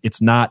shows like,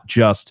 it's not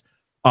just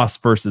us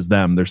versus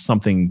them. There's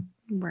something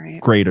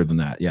greater than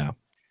that. Yeah.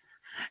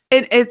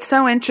 It's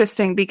so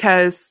interesting,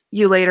 because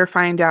you later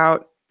find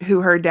out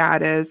who her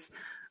dad is,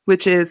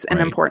 which is an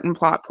important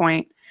plot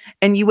point.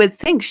 And you would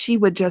think she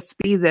would just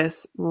be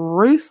this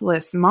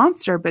ruthless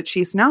monster, but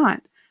she's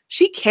not.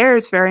 She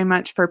cares very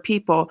much for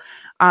people,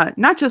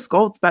 not just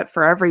Golds, but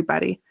for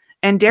everybody.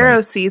 And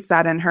Darrow sees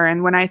that in her.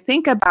 And when I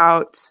think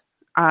about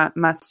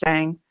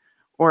Mustang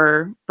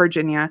or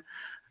Virginia,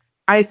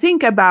 I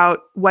think about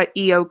what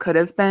Eo could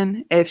have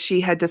been if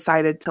she had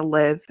decided to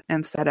live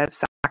instead of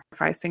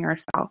sacrificing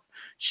herself.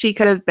 She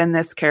could have been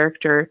this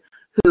character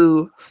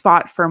who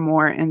fought for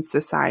more in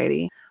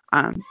society.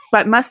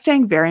 But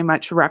Mustang very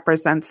much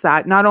represents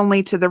that, not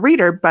only to the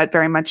reader, but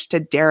very much to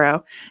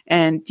Darrow.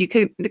 And you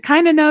could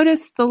kind of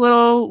notice the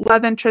little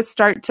love interest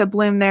start to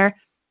bloom there,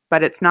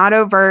 but it's not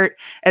overt.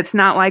 It's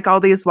not like all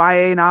these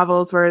YA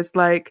novels where it's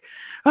like,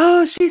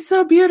 oh, she's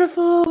so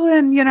beautiful.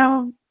 And,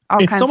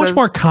 it's so much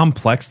more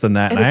complex than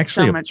that. And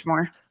so much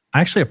more. I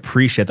actually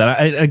appreciate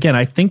that.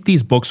 I think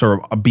these books are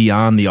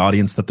beyond the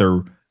audience that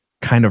they're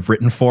kind of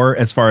written for,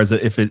 as far as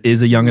if it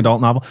is a young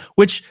adult novel,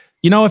 which,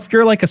 if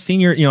you're like a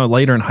senior,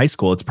 later in high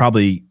school, it's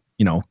probably,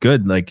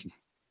 good, like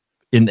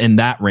in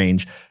that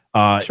range.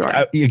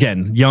 Sure.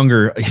 Again,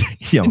 younger,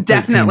 Definitely 13,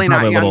 not probably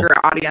a younger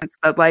little, audience,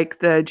 but like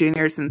the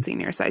juniors and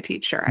seniors I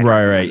teach. Sure.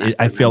 right.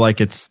 I feel like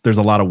there's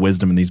a lot of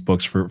wisdom in these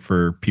books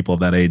for people of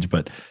that age,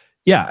 but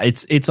yeah,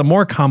 it's a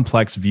more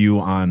complex view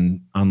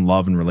on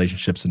love and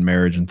relationships and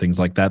marriage and things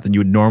like that than you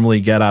would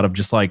normally get out of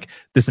just like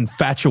this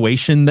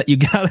infatuation that you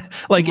got.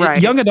 Like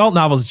Right. young adult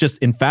novels is just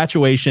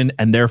infatuation,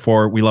 and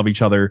therefore we love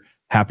each other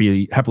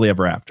happily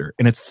ever after.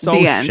 And it's so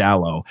The end.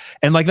 shallow.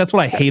 And like that's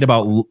what I So hate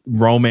about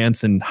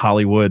romance and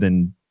Hollywood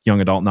and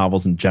young adult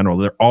novels in general.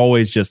 They're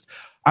always just,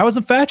 I was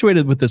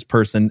infatuated with this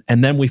person,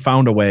 and then we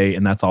found a way,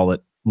 and that's all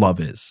that love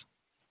is.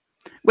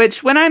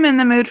 Which, when I'm in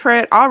the mood for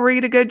it, I'll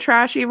read a good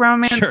trashy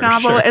romance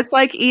novel. Sure. It's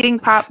like eating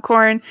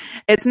popcorn.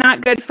 It's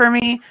not good for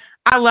me.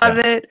 I love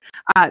it.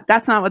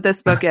 That's not what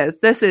this book is.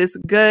 This is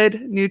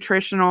good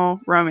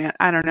nutritional romance.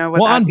 I don't know what.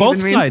 Well, that on both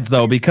even means. sides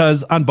though,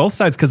 because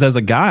as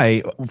a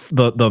guy,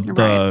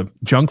 the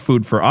junk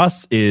food for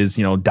us is,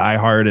 Die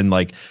Hard and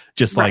like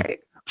just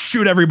like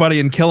shoot everybody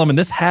and kill them. And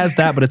this has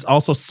that, but it's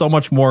also so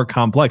much more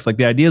complex. Like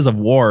the ideas of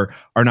war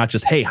are not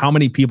just, hey, how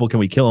many people can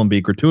we kill and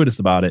be gratuitous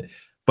about it?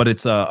 But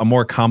it's a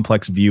more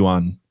complex view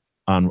on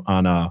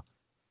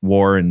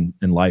war and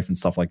life and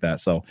stuff like that.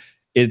 So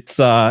it's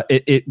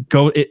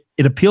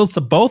it appeals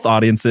to both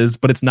audiences,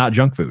 but it's not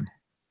junk food.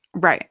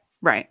 Right.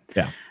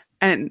 Yeah.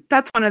 And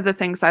that's one of the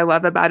things I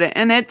love about it.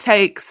 And it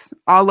takes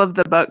all of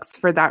the books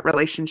for that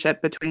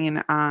relationship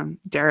between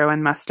Darrow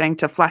and Mustang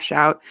to flesh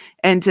out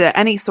into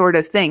any sort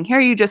of thing. Here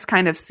you just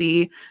kind of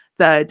see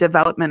the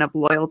development of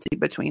loyalty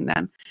between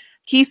them.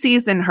 He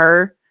sees in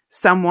her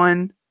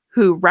someone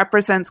who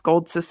represents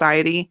Gold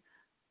Society,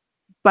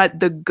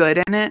 but the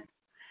good in it.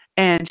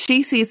 And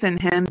she sees in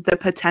him the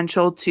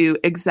potential to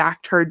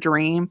exact her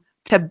dream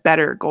to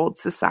better Gold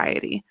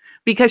Society,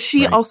 because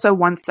she also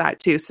wants that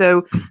too.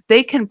 So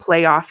they can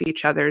play off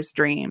each other's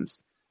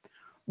dreams.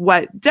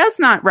 What does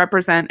not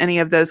represent any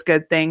of those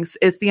good things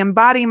is the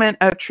embodiment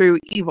of true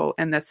evil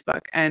in this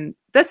book. And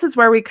this is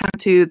where we come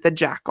to the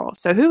Jackal.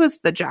 So who is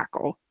the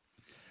Jackal?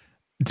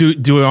 Do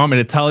we want me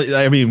to tell you?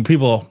 I mean,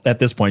 people at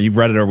this point, you've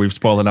read it or we've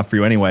spoiled enough for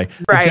you anyway.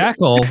 Right.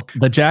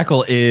 The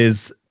Jackal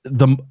is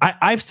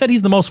I've said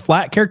he's the most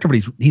flat character, but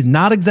he's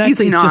not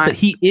exactly. It's just that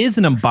he is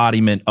an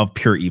embodiment of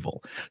pure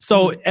evil.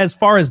 So as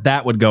far as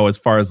that would go, as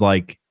far as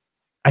like,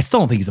 I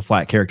still don't think he's a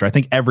flat character. I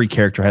think every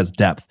character has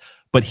depth,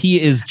 but he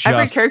is just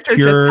every character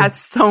pure, just has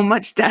so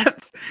much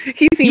depth.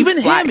 He seems even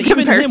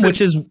him,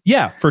 which is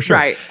for sure.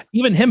 Right.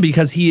 Even him,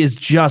 because he is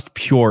just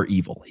pure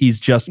evil. He's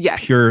just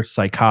pure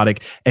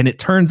psychotic. And it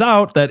turns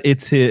out that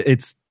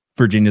it's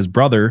Virginia's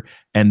brother,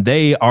 and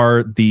they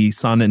are the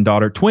son and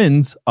daughter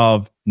twins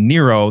of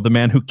Nero, the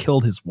man who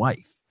killed his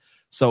wife.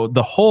 So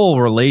the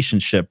whole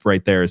relationship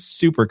right there is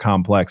super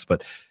complex.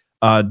 But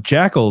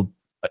Jackal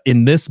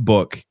in this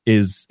book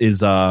is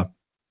a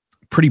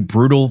pretty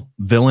brutal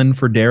villain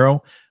for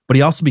Darrow, but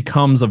he also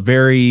becomes a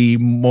very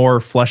more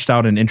fleshed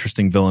out and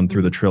interesting villain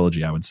through the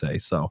trilogy, I would say.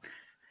 So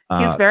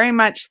he's very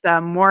much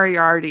the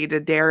Moriarty to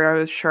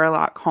Darrow's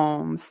Sherlock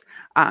Holmes.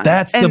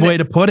 That's the way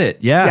to put it.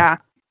 Yeah.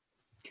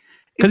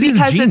 Because he's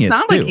a genius, it's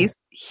not too. like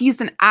he's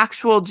an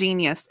actual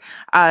genius.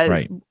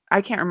 Right.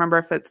 I can't remember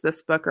if it's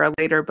this book or a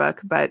later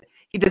book, but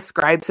he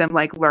describes him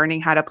like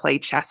learning how to play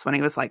chess when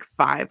he was like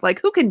 5.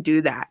 Like, who can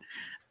do that?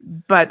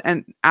 But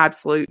an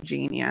absolute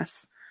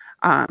genius.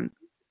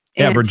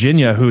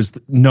 Virginia, who's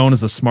known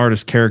as the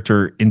smartest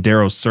character in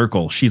Darrow's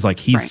circle, she's like,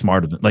 he's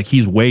smarter than, like,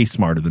 he's way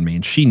smarter than me,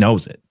 and she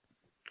knows it.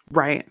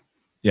 Right.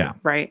 Yeah.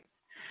 Right.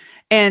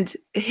 And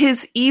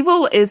his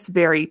evil is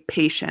very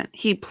patient.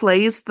 He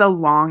plays the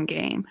long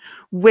game,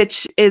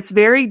 which is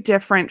very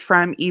different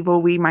from evil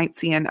we might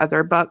see in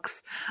other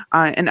books.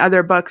 In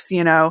other books,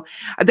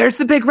 there's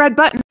the big red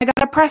button. I got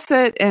to press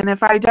it. And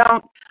if I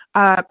don't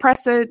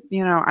press it,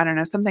 I don't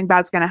know, something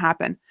bad's going to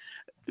happen.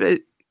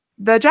 But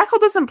the Jackal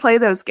doesn't play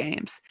those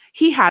games.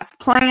 He has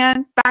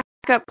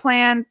backup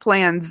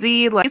plan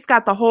Z. Like, he's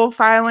got the whole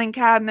filing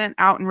cabinet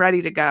out and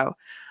ready to go.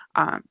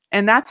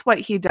 And that's what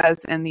he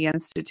does in the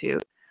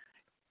Institute.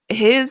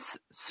 His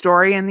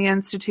story in the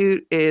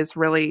Institute is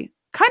really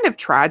kind of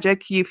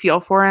tragic. You feel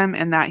for him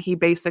in that he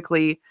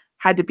basically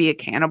had to be a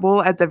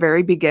cannibal at the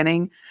very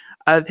beginning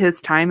of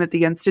his time at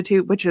the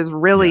Institute, which is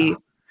really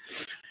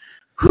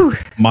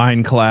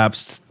mind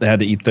collapsed. They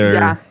had to eat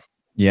their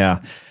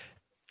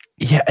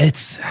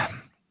it's,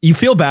 you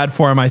feel bad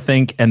for him, I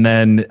think, and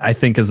then I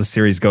think as the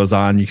series goes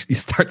on, you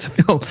start to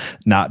feel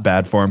not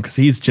bad for him, because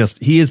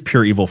he is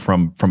pure evil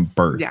from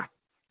birth.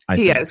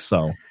 He is.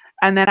 So.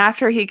 And then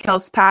after he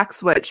kills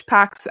Pax, which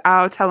Pax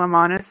Au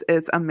Telemanus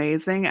is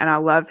amazing, and I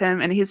love him,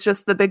 and he's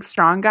just the big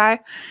strong guy.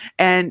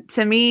 And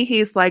to me,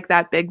 he's like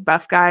that big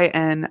buff guy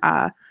in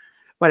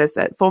what is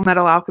it? Full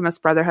Metal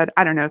Alchemist Brotherhood.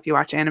 I don't know if you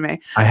watch anime.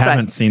 I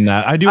haven't seen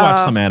that. I do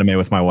watch some anime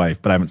with my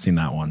wife, but I haven't seen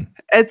that one.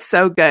 It's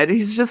so good.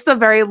 He's just a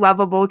very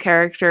lovable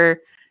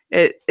character.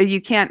 You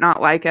can't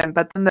not like him.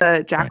 But then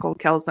the Jackal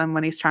kills him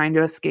when he's trying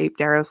to escape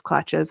Darrow's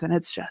clutches, and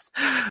it's just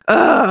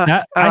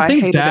I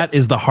think that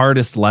is the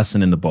hardest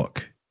lesson in the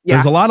book. Yeah.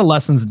 There's a lot of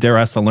lessons Darrow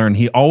has to learn.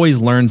 He always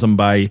learns them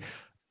by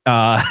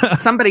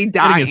Somebody getting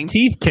dying. his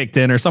teeth kicked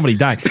in or somebody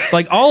dying.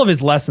 Like all of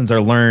his lessons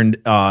are learned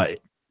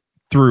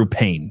through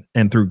pain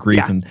and through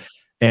grief. Yeah.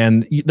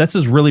 And this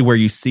is really where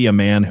you see a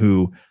man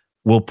who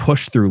will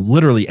push through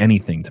literally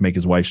anything to make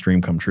his wife's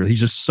dream come true. He's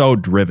just so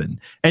driven.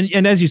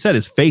 And as you said,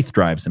 his faith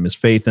drives him. His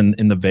faith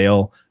in the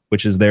veil,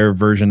 which is their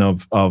version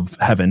of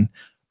heaven,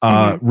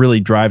 really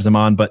drives him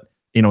on. But,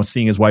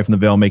 seeing his wife in the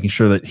veil, making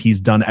sure that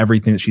he's done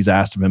everything that she's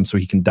asked of him so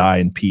he can die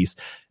in peace.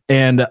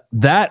 And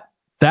that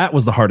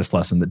was the hardest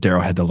lesson that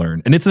Darrow had to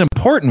learn. And it's an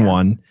important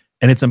one,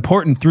 and it's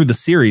important through the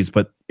series,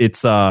 but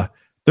it's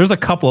there's a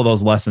couple of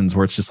those lessons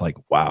where it's just like,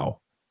 wow.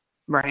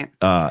 Right.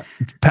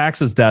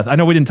 Pax's death. I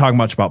know we didn't talk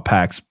much about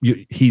Pax.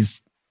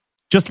 He's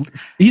just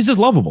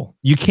lovable.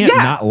 You can't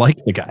not like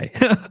the guy.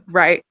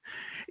 Right.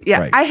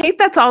 Yeah. Right. I hate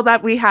that's all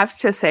that we have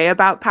to say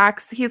about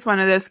Pax. He's one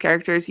of those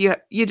characters you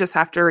just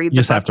have to read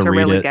the book to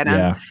really get him.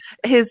 Yeah.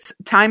 His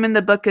time in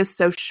the book is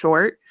so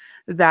short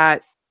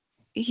that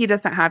he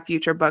doesn't have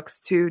future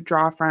books to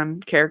draw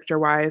from character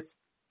wise.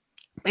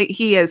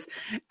 He is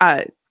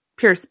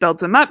Pierce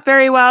builds him up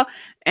very well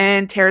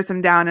and tears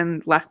him down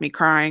and left me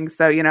crying.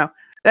 So,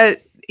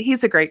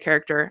 he's a great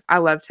character. I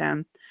loved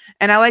him.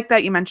 And I like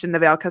that you mentioned the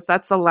veil, because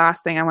that's the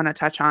last thing I want to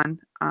touch on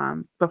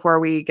before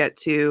we get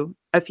to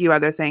a few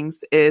other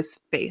things is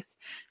faith.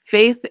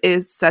 Faith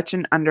is such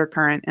an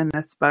undercurrent in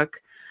this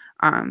book.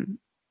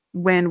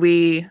 When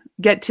we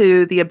get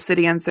to the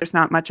Obsidians, there's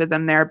not much of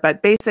them there,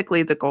 but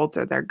basically the Golds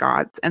are their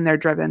gods and they're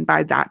driven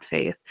by that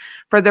faith.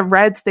 For the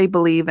Reds, they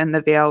believe in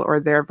the veil or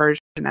their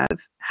version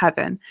of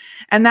heaven.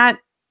 And that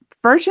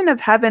version of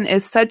heaven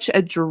is such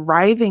a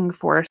driving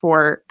force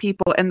for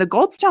people. And the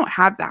Golds don't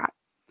have that.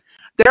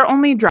 Their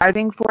only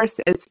driving force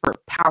is for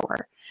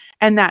power.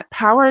 And that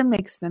power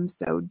makes them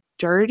so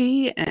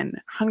dirty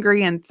and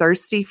hungry and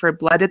thirsty for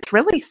blood. It's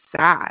really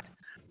sad.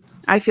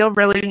 I feel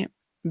really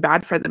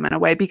bad for them in a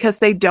way because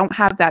they don't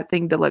have that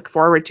thing to look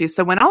forward to.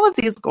 So when all of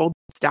these Golds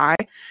die,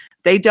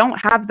 they don't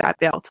have that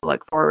veil to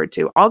look forward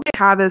to. All they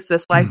have is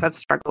this life of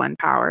struggle and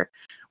power.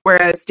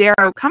 Whereas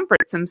Darrow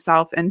comforts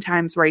himself in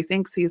times where he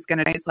thinks he's going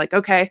to die. He's like,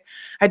 okay,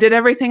 I did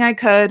everything I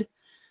could.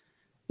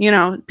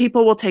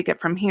 People will take it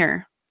from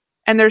here.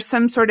 And there's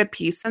some sort of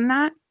peace in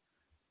that,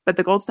 but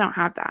the Golds don't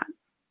have that.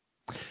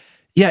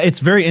 Yeah, it's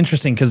very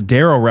interesting because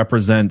Darrow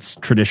represents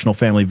traditional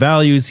family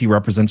values. He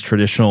represents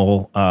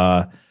traditional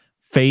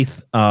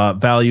faith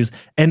values,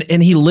 and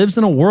he lives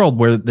in a world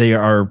where they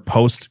are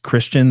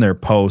post-Christian, they're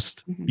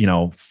post,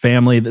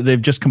 family.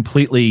 They've just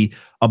completely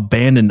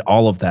abandoned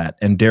all of that.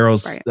 And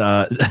Darrow's, right.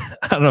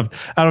 I don't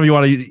know if you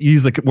want to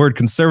use the word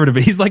conservative,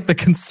 but he's like the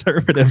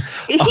conservative.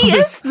 He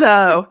is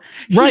though,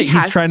 right?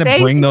 He's trying to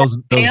bring those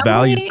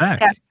values back.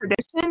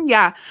 Tradition,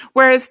 yeah.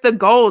 Whereas the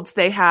Golds,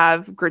 they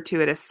have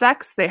gratuitous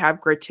sex, they have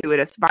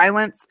gratuitous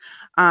violence.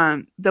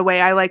 The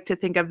way I like to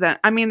think of them,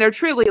 they're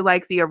truly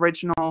like the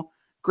original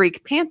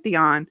Greek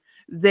pantheon.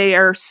 They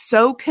are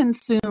so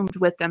consumed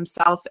with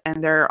themselves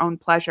and their own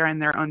pleasure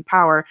and their own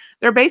power.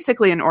 They're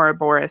basically an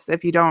Ouroboros.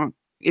 If you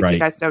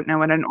guys don't know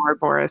what an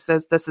Ouroboros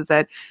is, this is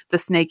it. The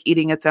snake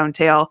eating its own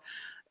tail,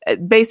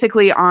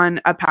 basically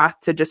on a path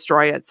to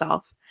destroy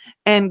itself.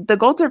 And the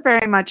Golds are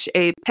very much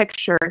a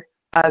picture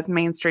of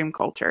mainstream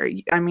culture.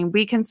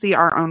 We can see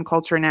our own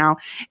culture now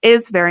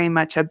is very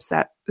much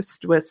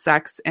obsessed with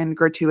sex and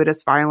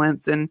gratuitous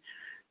violence, and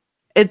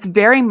it's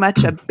very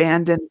much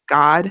abandoned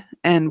God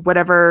and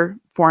whatever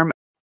form of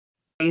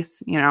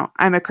faith.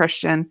 I'm a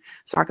Christian,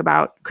 so talk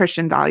about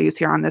Christian values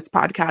here on this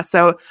podcast.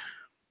 So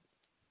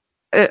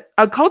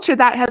a culture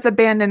that has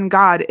abandoned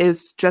God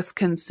is just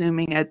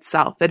consuming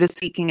itself. It is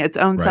seeking its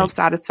own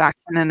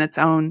self-satisfaction and its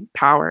own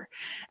power.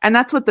 And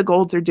that's what the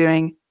Golds are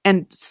doing.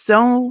 And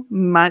so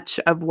much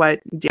of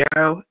what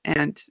Darrow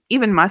and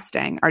even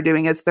Mustang are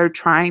doing is they're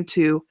trying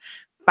to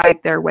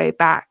fight their way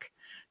back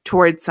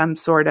towards some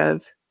sort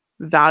of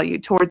value,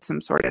 towards some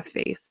sort of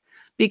faith.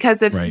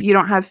 Because if you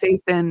don't have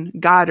faith in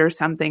God or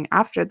something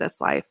after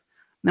this life,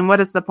 then what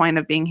is the point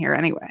of being here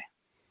anyway?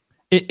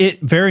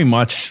 It very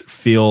much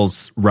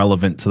feels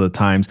relevant to the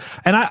times.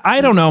 And I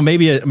don't know,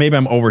 maybe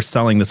I'm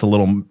overselling this a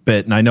little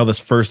bit. And I know this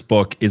first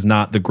book is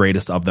not the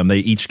greatest of them. They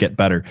each get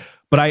better.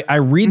 But I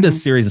read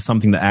this series as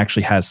something that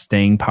actually has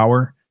staying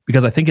power,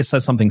 because I think it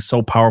says something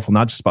so powerful,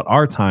 not just about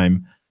our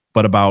time,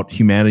 but about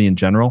humanity in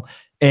general.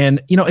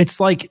 And, it's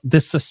like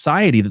this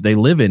society that they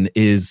live in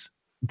is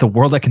the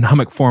World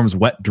Economic Forum's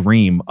wet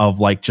dream of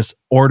like just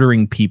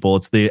ordering people.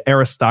 It's the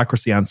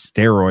aristocracy on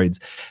steroids.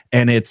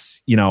 And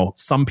it's,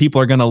 some people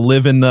are going to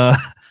live in the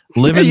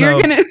live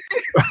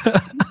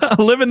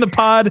in the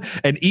pod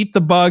and eat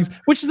the bugs,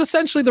 which is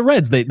essentially the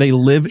Reds. They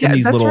live in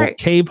these little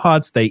cave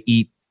huts. They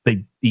eat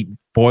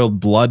boiled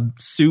blood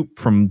soup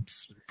from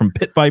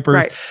pit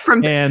vipers,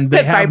 and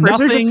they have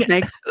nothing.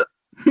 Snakes.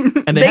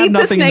 And they have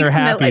nothing, and they're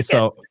happy.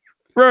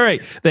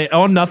 Right. They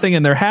own nothing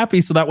and they're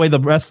happy. So that way the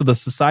rest of the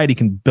society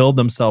can build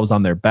themselves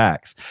on their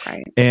backs.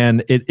 Right.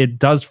 And it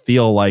does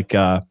feel like,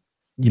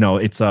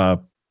 it's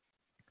a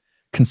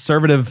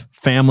conservative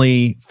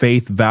family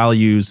faith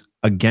values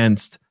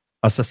against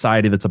a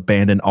society that's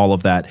abandoned all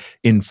of that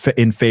in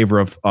favor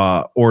of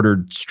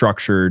ordered,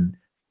 structured,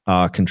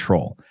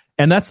 control.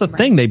 And that's the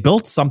thing. They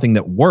built something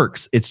that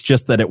works. It's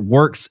just that it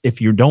works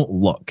if you don't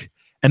look.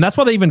 And that's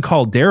why they even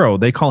call Darrow,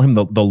 they call him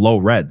the low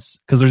reds,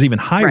 because there's even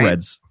high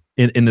reds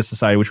in this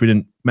society, which we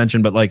didn't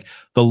mention. But like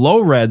the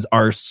low reds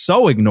are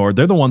so ignored.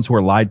 They're the ones who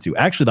are lied to.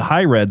 Actually, the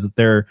high reds,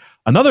 they're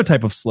another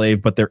type of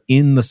slave, but they're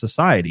in the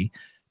society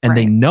and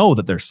they know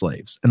that they're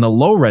slaves. And the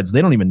low reds,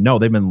 they don't even know.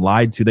 They've been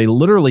lied to. They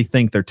literally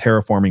think they're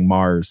terraforming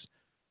Mars.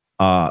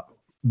 And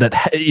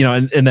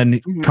then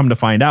come to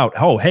find out,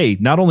 oh, hey,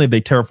 not only have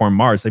they terraformed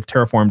Mars, they've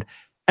terraformed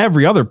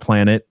every other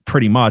planet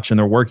pretty much, and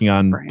they're working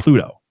on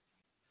Pluto.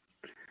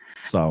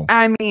 So,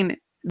 I mean,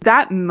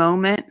 that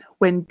moment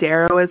when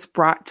Darrow is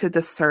brought to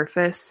the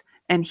surface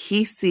and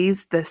he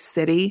sees the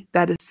city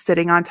that is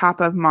sitting on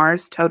top of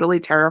Mars, totally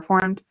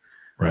terraformed.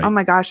 Right. Oh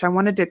my gosh, I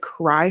wanted to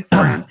cry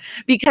for him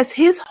because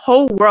his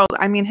whole world,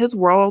 I mean, his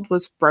world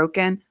was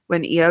broken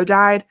when Io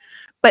died,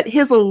 but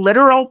his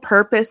literal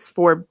purpose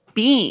for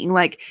being,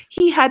 like,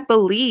 he had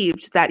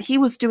believed that he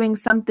was doing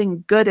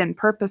something good and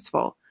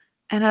purposeful,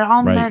 and it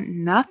all meant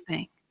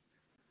nothing.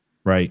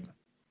 Right.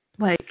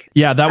 Like,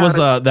 yeah, that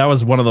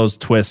was one of those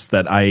twists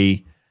that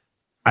I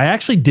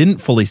actually didn't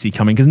fully see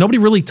coming, because nobody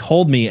really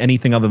told me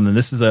anything other than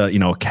this is a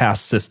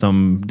caste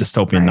system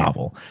dystopian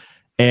novel.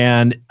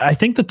 And I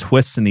think the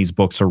twists in these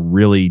books are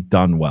really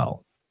done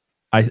well.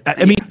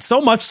 I mean,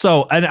 so much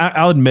so, and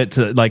I'll admit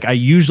to, like,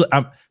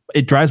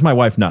 it drives my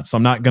wife nuts. So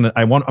I'm going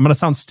to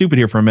sound stupid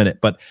here for a minute,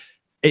 but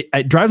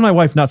it drives my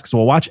wife nuts because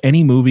we'll watch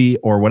any movie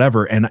or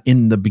whatever. And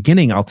in the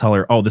beginning, I'll tell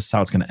her, oh, this is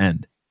how it's going to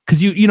end.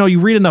 Because you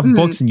read enough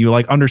books and you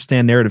like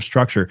understand narrative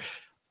structure.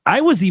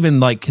 I was even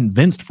like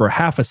convinced for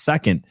half a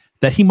second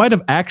that he might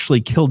have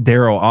actually killed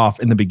Darrow off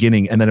in the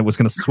beginning, and then it was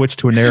going to switch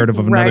to a narrative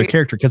of another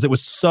character, because it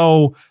was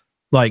so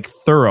like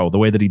thorough the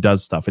way that he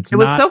does stuff. It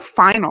was so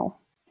final.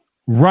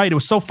 Right. It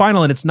was so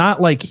final. And it's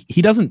not like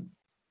he doesn't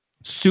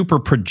super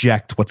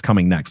project what's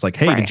coming next. Like,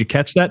 hey, did you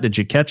catch that? Did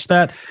you catch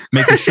that?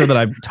 Making sure that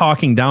I'm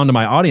talking down to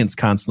my audience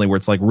constantly, where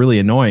it's like really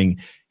annoying.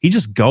 He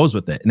just goes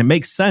with it and it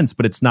makes sense,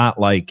 but it's not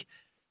like,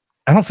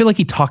 I don't feel like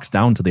he talks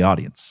down to the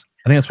audience.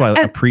 I think that's what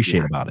I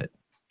appreciate about it.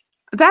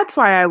 That's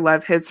why I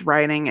love his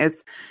writing,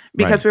 is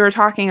because we were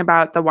talking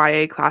about the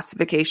YA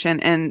classification,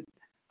 and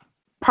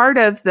part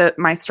of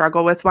my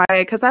struggle with YA,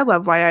 because I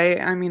love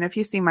YA. I mean, if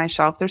you see my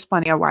shelf, there's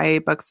plenty of YA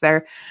books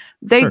there.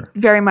 They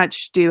very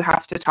much do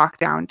have to talk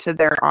down to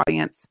their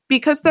audience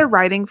because they're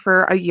writing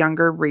for a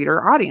younger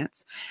reader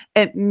audience.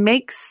 It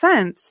makes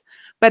sense,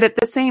 but at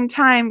the same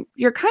time,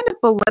 you're kind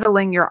of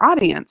belittling your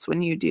audience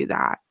when you do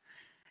that.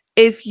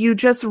 If you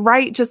just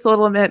write just a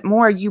little bit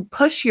more, you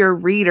push your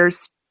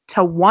readers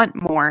to want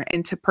more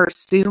and to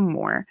pursue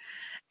more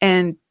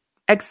and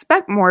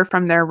expect more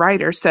from their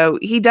writer. So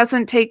he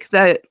doesn't take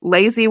the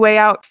lazy way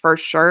out, for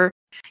sure.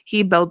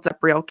 He builds up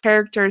real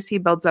characters. He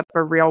builds up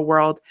a real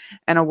world,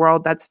 and a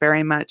world that's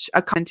very much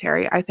a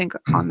commentary, I think,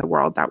 on the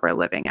world that we're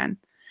living in.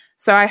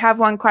 So I have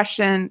one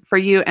question for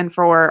you and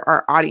for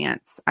our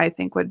audience, I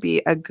think would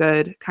be a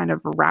good kind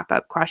of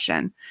wrap-up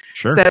question.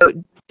 Sure. So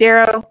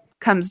Darrow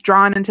comes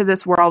drawn into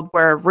this world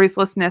where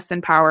ruthlessness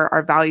and power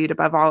are valued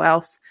above all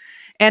else,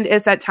 and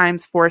is at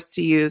times forced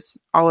to use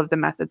all of the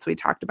methods we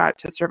talked about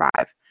to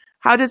survive.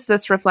 How does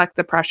this reflect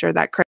the pressure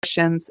that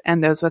Christians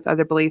and those with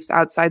other beliefs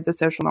outside the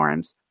social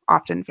norms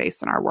often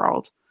face in our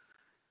world?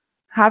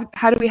 How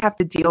do we have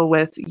to deal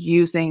with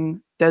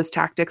using those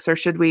tactics, or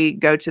should we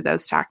go to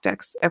those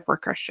tactics if we're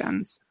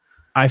Christians?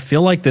 I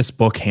feel like this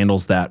book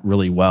handles that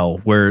really well,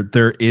 where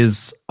there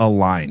is a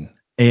line.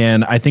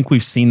 And I think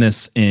we've seen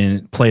this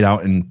played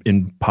out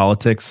in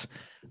politics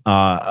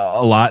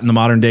a lot in the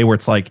modern day, where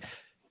it's like,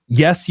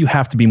 yes, you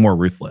have to be more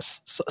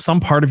ruthless. Some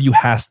part of you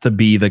has to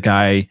be the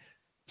guy.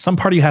 Some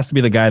part of you has to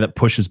be the guy that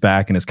pushes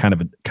back and is kind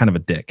of a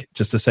dick,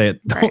 just to say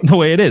it the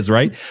way it is,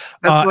 right?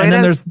 And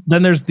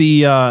then there's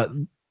the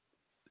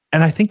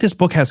and I think this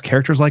book has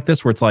characters like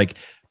this, where it's like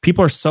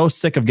people are so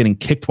sick of getting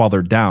kicked while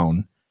they're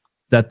down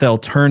that they'll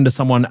turn to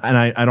someone. And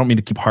I don't mean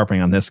to keep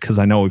harping on this, because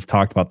I know we've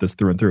talked about this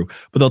through and through,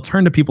 but they'll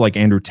turn to people like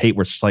Andrew Tate,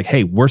 where it's just like,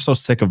 hey, we're so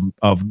sick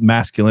of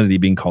masculinity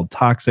being called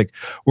toxic.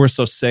 We're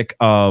so sick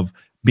of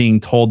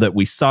being told that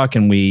we suck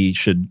and we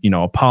should,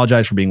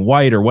 apologize for being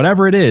white or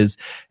whatever it is,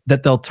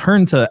 that they'll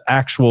turn to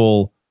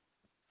actual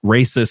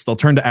racists. They'll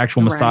turn to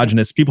actual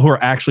misogynists, people who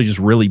are actually just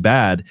really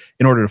bad,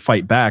 in order to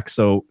fight back.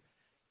 So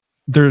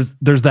there's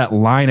that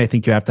line I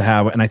think you have to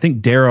have. And I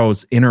think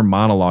Darrow's inner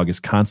monologue is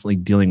constantly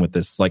dealing with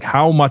this. It's like,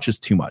 how much is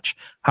too much?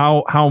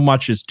 How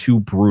much is too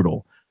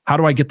brutal? How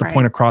do I get the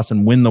point across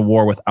and win the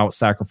war without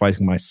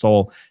sacrificing my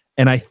soul?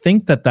 And I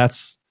think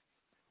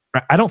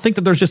I don't think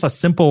that there's just a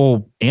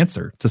simple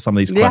answer to some of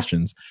these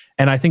questions.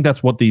 And I think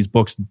that's what these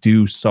books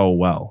do so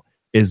well,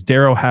 is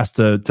Darrow has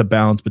to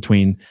balance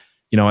between,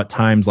 at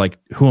times, like,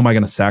 who am I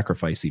going to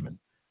sacrifice even?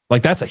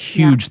 Like, that's a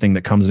huge thing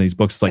that comes in these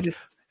books. It's like,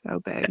 so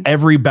big.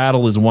 Every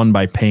battle is won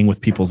by paying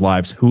with people's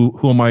lives. Who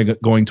am I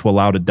going to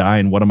allow to die,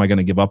 and what am I going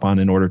to give up on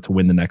in order to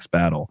win the next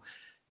battle?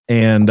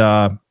 And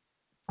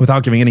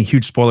without giving any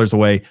huge spoilers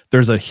away,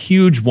 there's a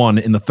huge one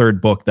in the third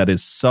book that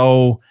is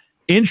so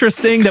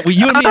interesting that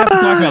you and me have to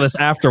talk about this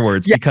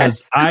afterwards,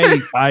 because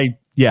I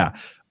yeah.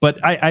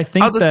 But I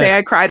think I'll just say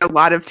I cried a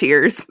lot of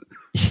tears.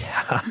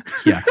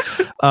 Yeah.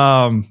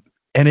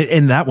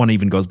 And that one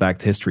even goes back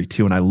to history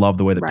too. And I love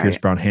the way that Pierce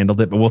Brown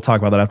handled it, but we'll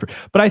talk about that after.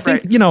 But I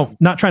think,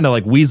 not trying to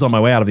like weasel my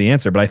way out of the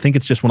answer, but I think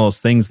it's just one of those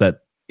things that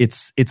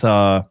it's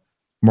a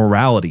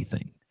morality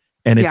thing.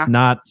 And it's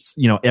not,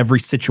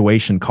 every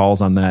situation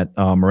calls on that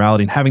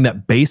morality and having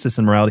that basis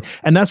in morality.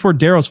 And that's where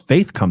Darrow's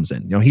faith comes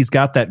in. He's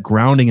got that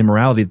grounding in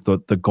morality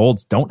that the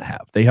Goulds don't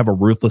have. They have a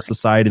ruthless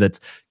society that's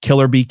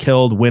kill or be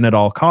killed, win at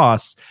all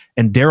costs.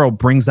 And Darrow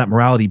brings that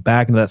morality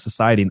back into that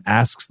society and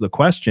asks the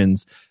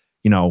questions,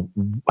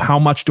 how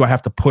much do I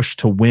have to push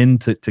to win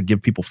to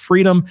give people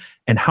freedom?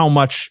 And how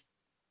much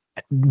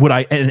would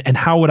I, and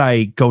how would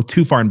I go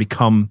too far and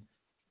become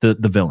the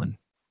villain?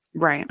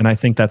 Right. And I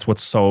think that's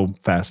what's so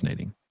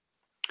fascinating.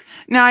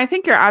 No, I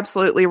think you're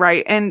absolutely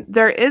right. And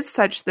there is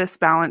such this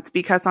balance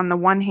because on the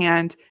one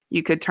hand,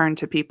 you could turn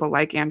to people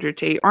like Andrew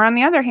Tate, or on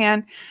the other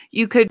hand,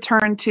 you could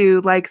turn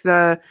to like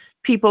the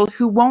people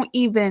who won't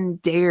even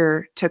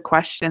dare to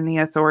question the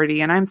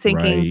authority. And I'm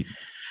thinking,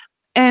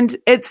 and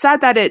it's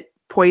sad that it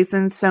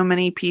poisons so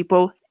many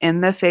people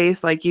in the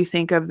faith. Like you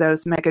think of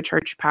those mega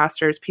church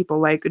pastors, people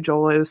like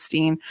Joel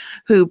Osteen,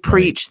 who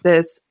preach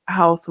this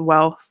health,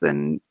 wealth,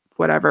 and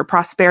whatever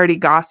prosperity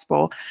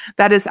gospel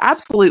that is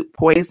absolute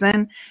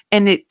poison,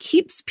 and it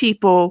keeps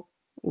people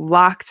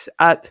locked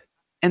up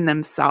in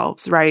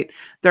themselves, right?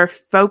 They're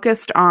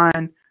focused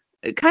on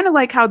kind of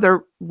like how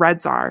the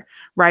Reds are,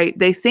 right?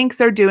 They think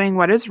they're doing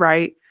what is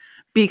right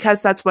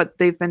because that's what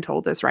they've been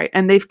told is right,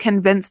 and they've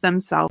convinced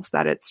themselves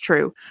that it's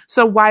true.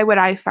 So why would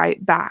I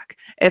fight back?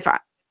 If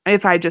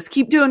I just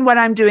keep doing what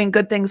I'm doing,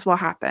 good things will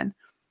happen.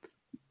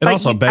 It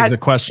also begs the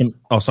question.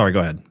 Oh, sorry,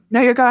 go ahead.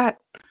 No, you go ahead.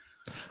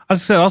 I was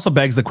going to say, it also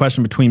begs the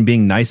question between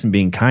being nice and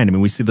being kind. I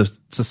mean, we see the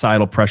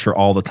societal pressure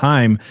all the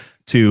time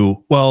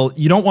to, well,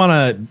 you don't want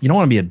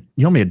to be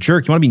a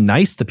jerk. You want to be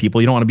nice to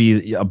people. You don't want to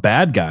be a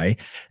bad guy.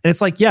 And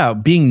it's like, yeah,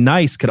 being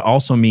nice could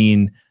also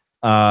mean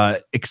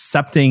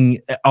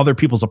accepting other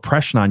people's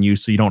oppression on you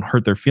so you don't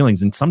hurt their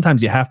feelings. And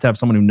sometimes you have to have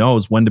someone who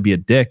knows when to be a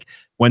dick,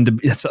 when to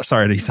be,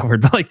 sorry to use that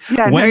word, but like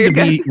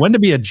when to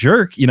be a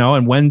jerk,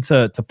 and when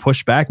to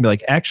push back and be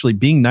like, actually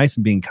being nice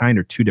and being kind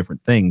are two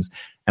different things.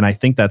 And I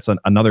think that's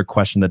another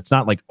question that's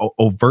not like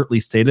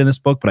overtly stated in this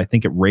book, but I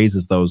think it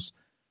raises those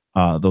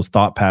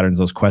thought patterns,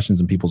 those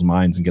questions in people's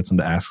minds, and gets them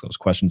to ask those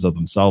questions of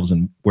themselves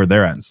and where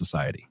they're at in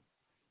society.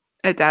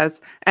 It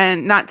does.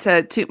 And not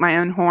to toot my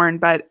own horn,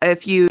 but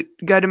if you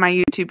go to my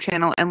YouTube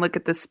channel and look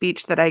at the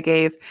speech that I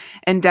gave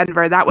in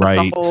Denver, that was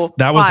the whole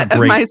plot of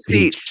my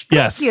speech.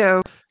 Yes. Thank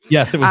you.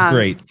 Yes, it was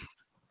great.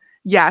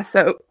 Yeah.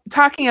 So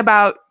talking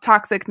about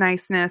toxic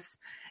niceness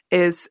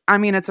it's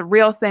a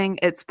real thing.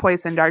 It's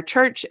poisoned our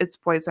church. It's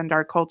poisoned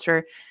our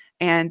culture.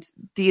 And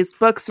these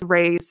books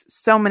raise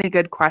so many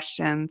good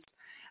questions.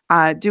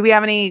 Do we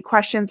have any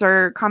questions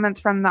or comments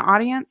from the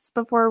audience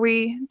before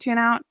we tune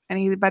out?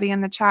 Anybody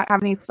in the chat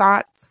have any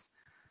thoughts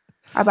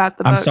about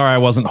the books? I'm sorry I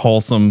wasn't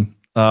wholesome,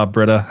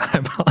 Britta. I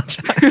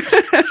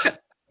apologize.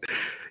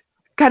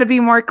 Got to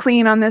be more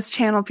clean on this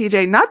channel,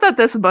 PJ. Not that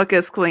this book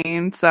is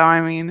clean. So,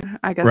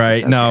 I guess.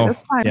 Right. Okay. No.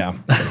 Yeah.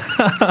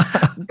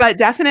 But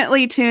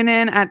definitely tune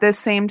in at this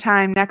same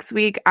time next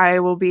week. I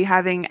will be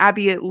having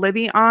Abby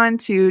Libby on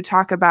to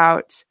talk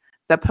about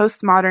The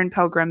Postmodern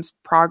Pilgrim's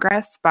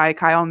Progress by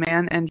Kyle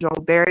Mann and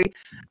Joel Berry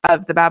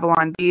of the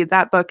Babylon Bee.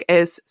 That book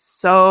is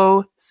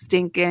so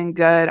stinking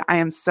good. I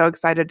am so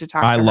excited to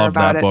talk to her about it. I love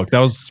that book. That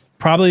was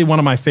probably one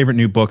of my favorite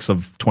new books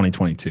of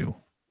 2022.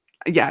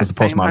 Yeah, The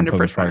Postmodern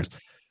Pilgrim's Progress.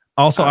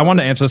 Also, I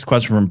wanted to answer this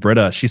question from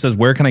Britta. She says,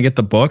 where can I get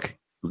the book?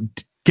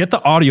 Get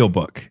the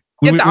audiobook.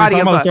 Get the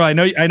audiobook. I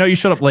know you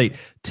showed up late.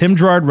 Tim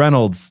Gerard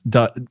Reynolds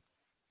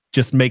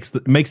just makes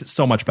it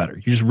so much better.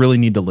 You just really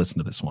need to listen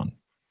to this one.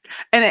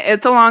 And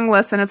it's a long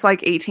listen. It's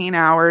like 18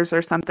 hours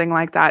or something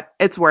like that.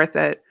 It's worth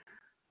it.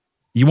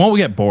 You won't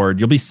get bored.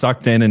 You'll be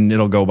sucked in and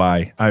it'll go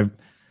by.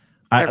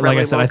 Like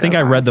I said, I think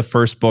I read the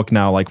first book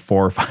now like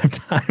 4 or 5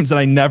 times, and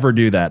I never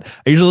do that.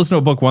 I usually listen to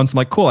a book once. I'm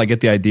like, cool, I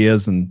get the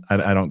ideas, and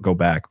I don't go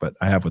back, but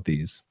I have with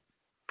these.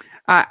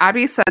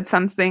 Abby said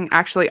something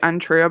actually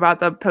untrue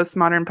about the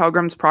Postmodern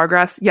Pilgrim's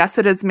Progress. Yes,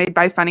 it is made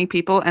by funny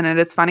people, and it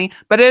is funny,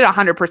 but it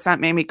 100%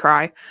 made me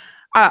cry.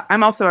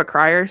 I'm also a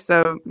crier,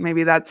 so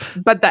maybe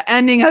but the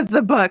ending of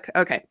the book,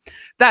 okay.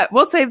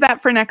 We'll save that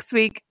for next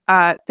week.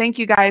 Thank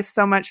you guys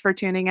so much for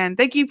tuning in.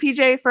 Thank you,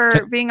 PJ,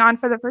 for being on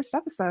for the first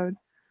episode.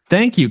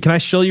 Thank you. Can I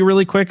show you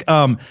really quick?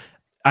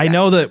 I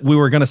know that we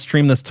were going to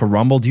stream this to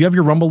Rumble. Do you have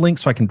your Rumble link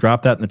so I can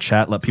drop that in the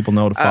chat? Let people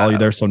know to follow you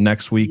there. So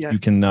next week you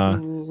can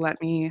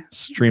let me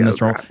stream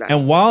this.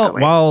 And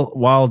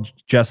while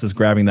Jess is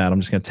grabbing that,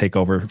 I'm just going to take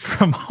over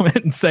for a moment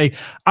and say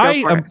I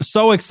am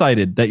so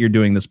excited that you're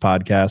doing this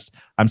podcast.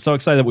 I'm so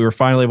excited that we were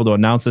finally able to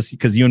announce this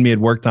because you and me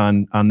had worked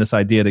on this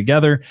idea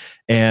together,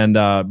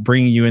 and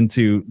bringing you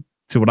into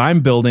what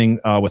I'm building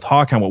with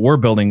Hawkeye, what we're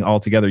building all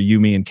together, you,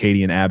 me, and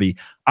Katie and Abby.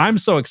 I'm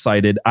so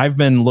excited. I've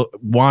been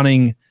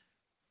wanting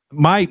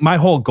my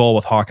whole goal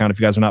with Hawkeye. If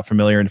you guys are not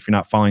familiar, and if you're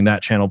not following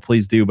that channel,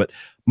 please do. But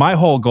my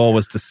whole goal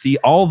was to see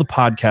all the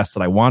podcasts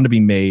that I wanted to be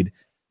made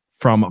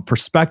from a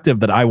perspective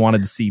that I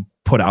wanted to see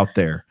put out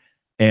there.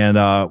 And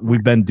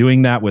we've been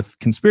doing that with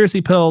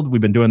Conspiracy Pilled.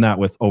 We've been doing that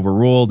with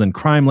Overruled and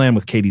Crime Land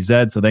with Katie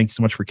Zed. So thank you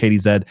so much for Katie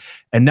Zed.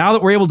 And now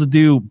that we're able to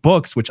do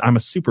books, which I'm a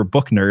super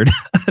book nerd,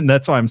 and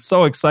that's why I'm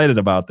so excited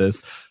about this.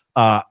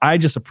 I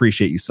just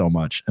appreciate you so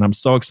much. And I'm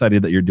so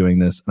excited that you're doing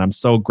this. And I'm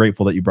so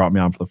grateful that you brought me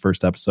on for the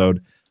first episode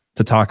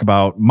to talk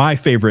about my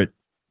favorite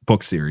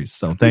book series.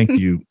 So thank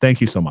you. Thank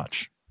you so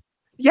much.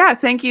 Yeah,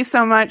 thank you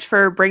so much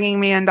for bringing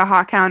me into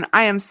Hawkhound.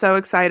 I am so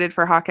excited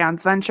for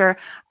Hawkhound's venture.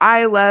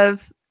 I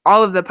love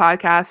all of the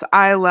podcasts.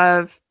 I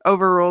love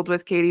Overruled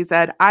with Katie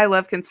Zed. I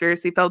love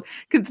Conspiracy Pilled.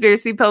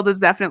 Conspiracy Pilled is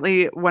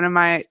definitely one of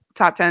my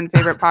top 10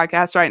 favorite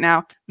podcasts right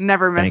now.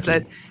 Never miss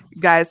it.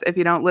 Guys, if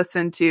you don't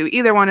listen to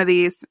either one of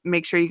these,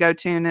 make sure you go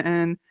tune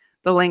in.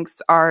 The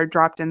links are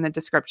dropped in the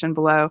description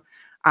below.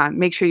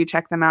 Make sure you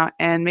check them out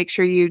and make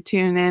sure you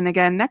tune in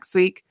again next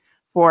week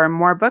for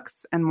more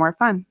books and more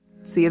fun.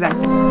 See you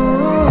then.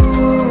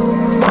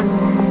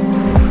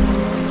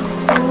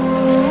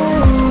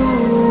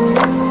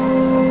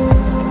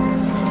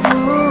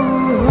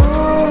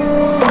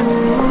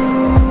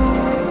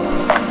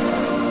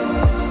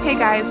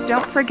 Guys,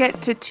 don't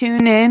forget to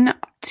tune in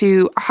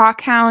to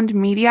Hawkhound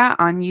Media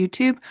on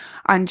YouTube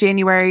on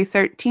January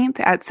 13th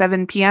at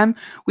 7 p.m.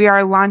 We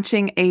are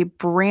launching a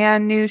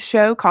brand new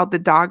show called The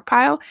Dog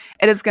Pile.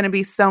 It is going to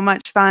be so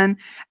much fun.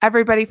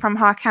 Everybody from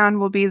Hawkhound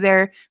will be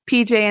there.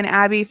 PJ and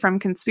Abby from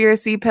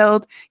Conspiracy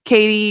Pilled,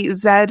 Katie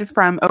Zed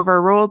from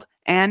Overruled,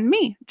 and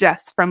me,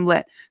 Jess from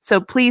Lit.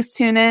 So please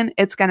tune in.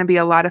 It's going to be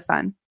a lot of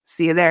fun.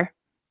 See you there.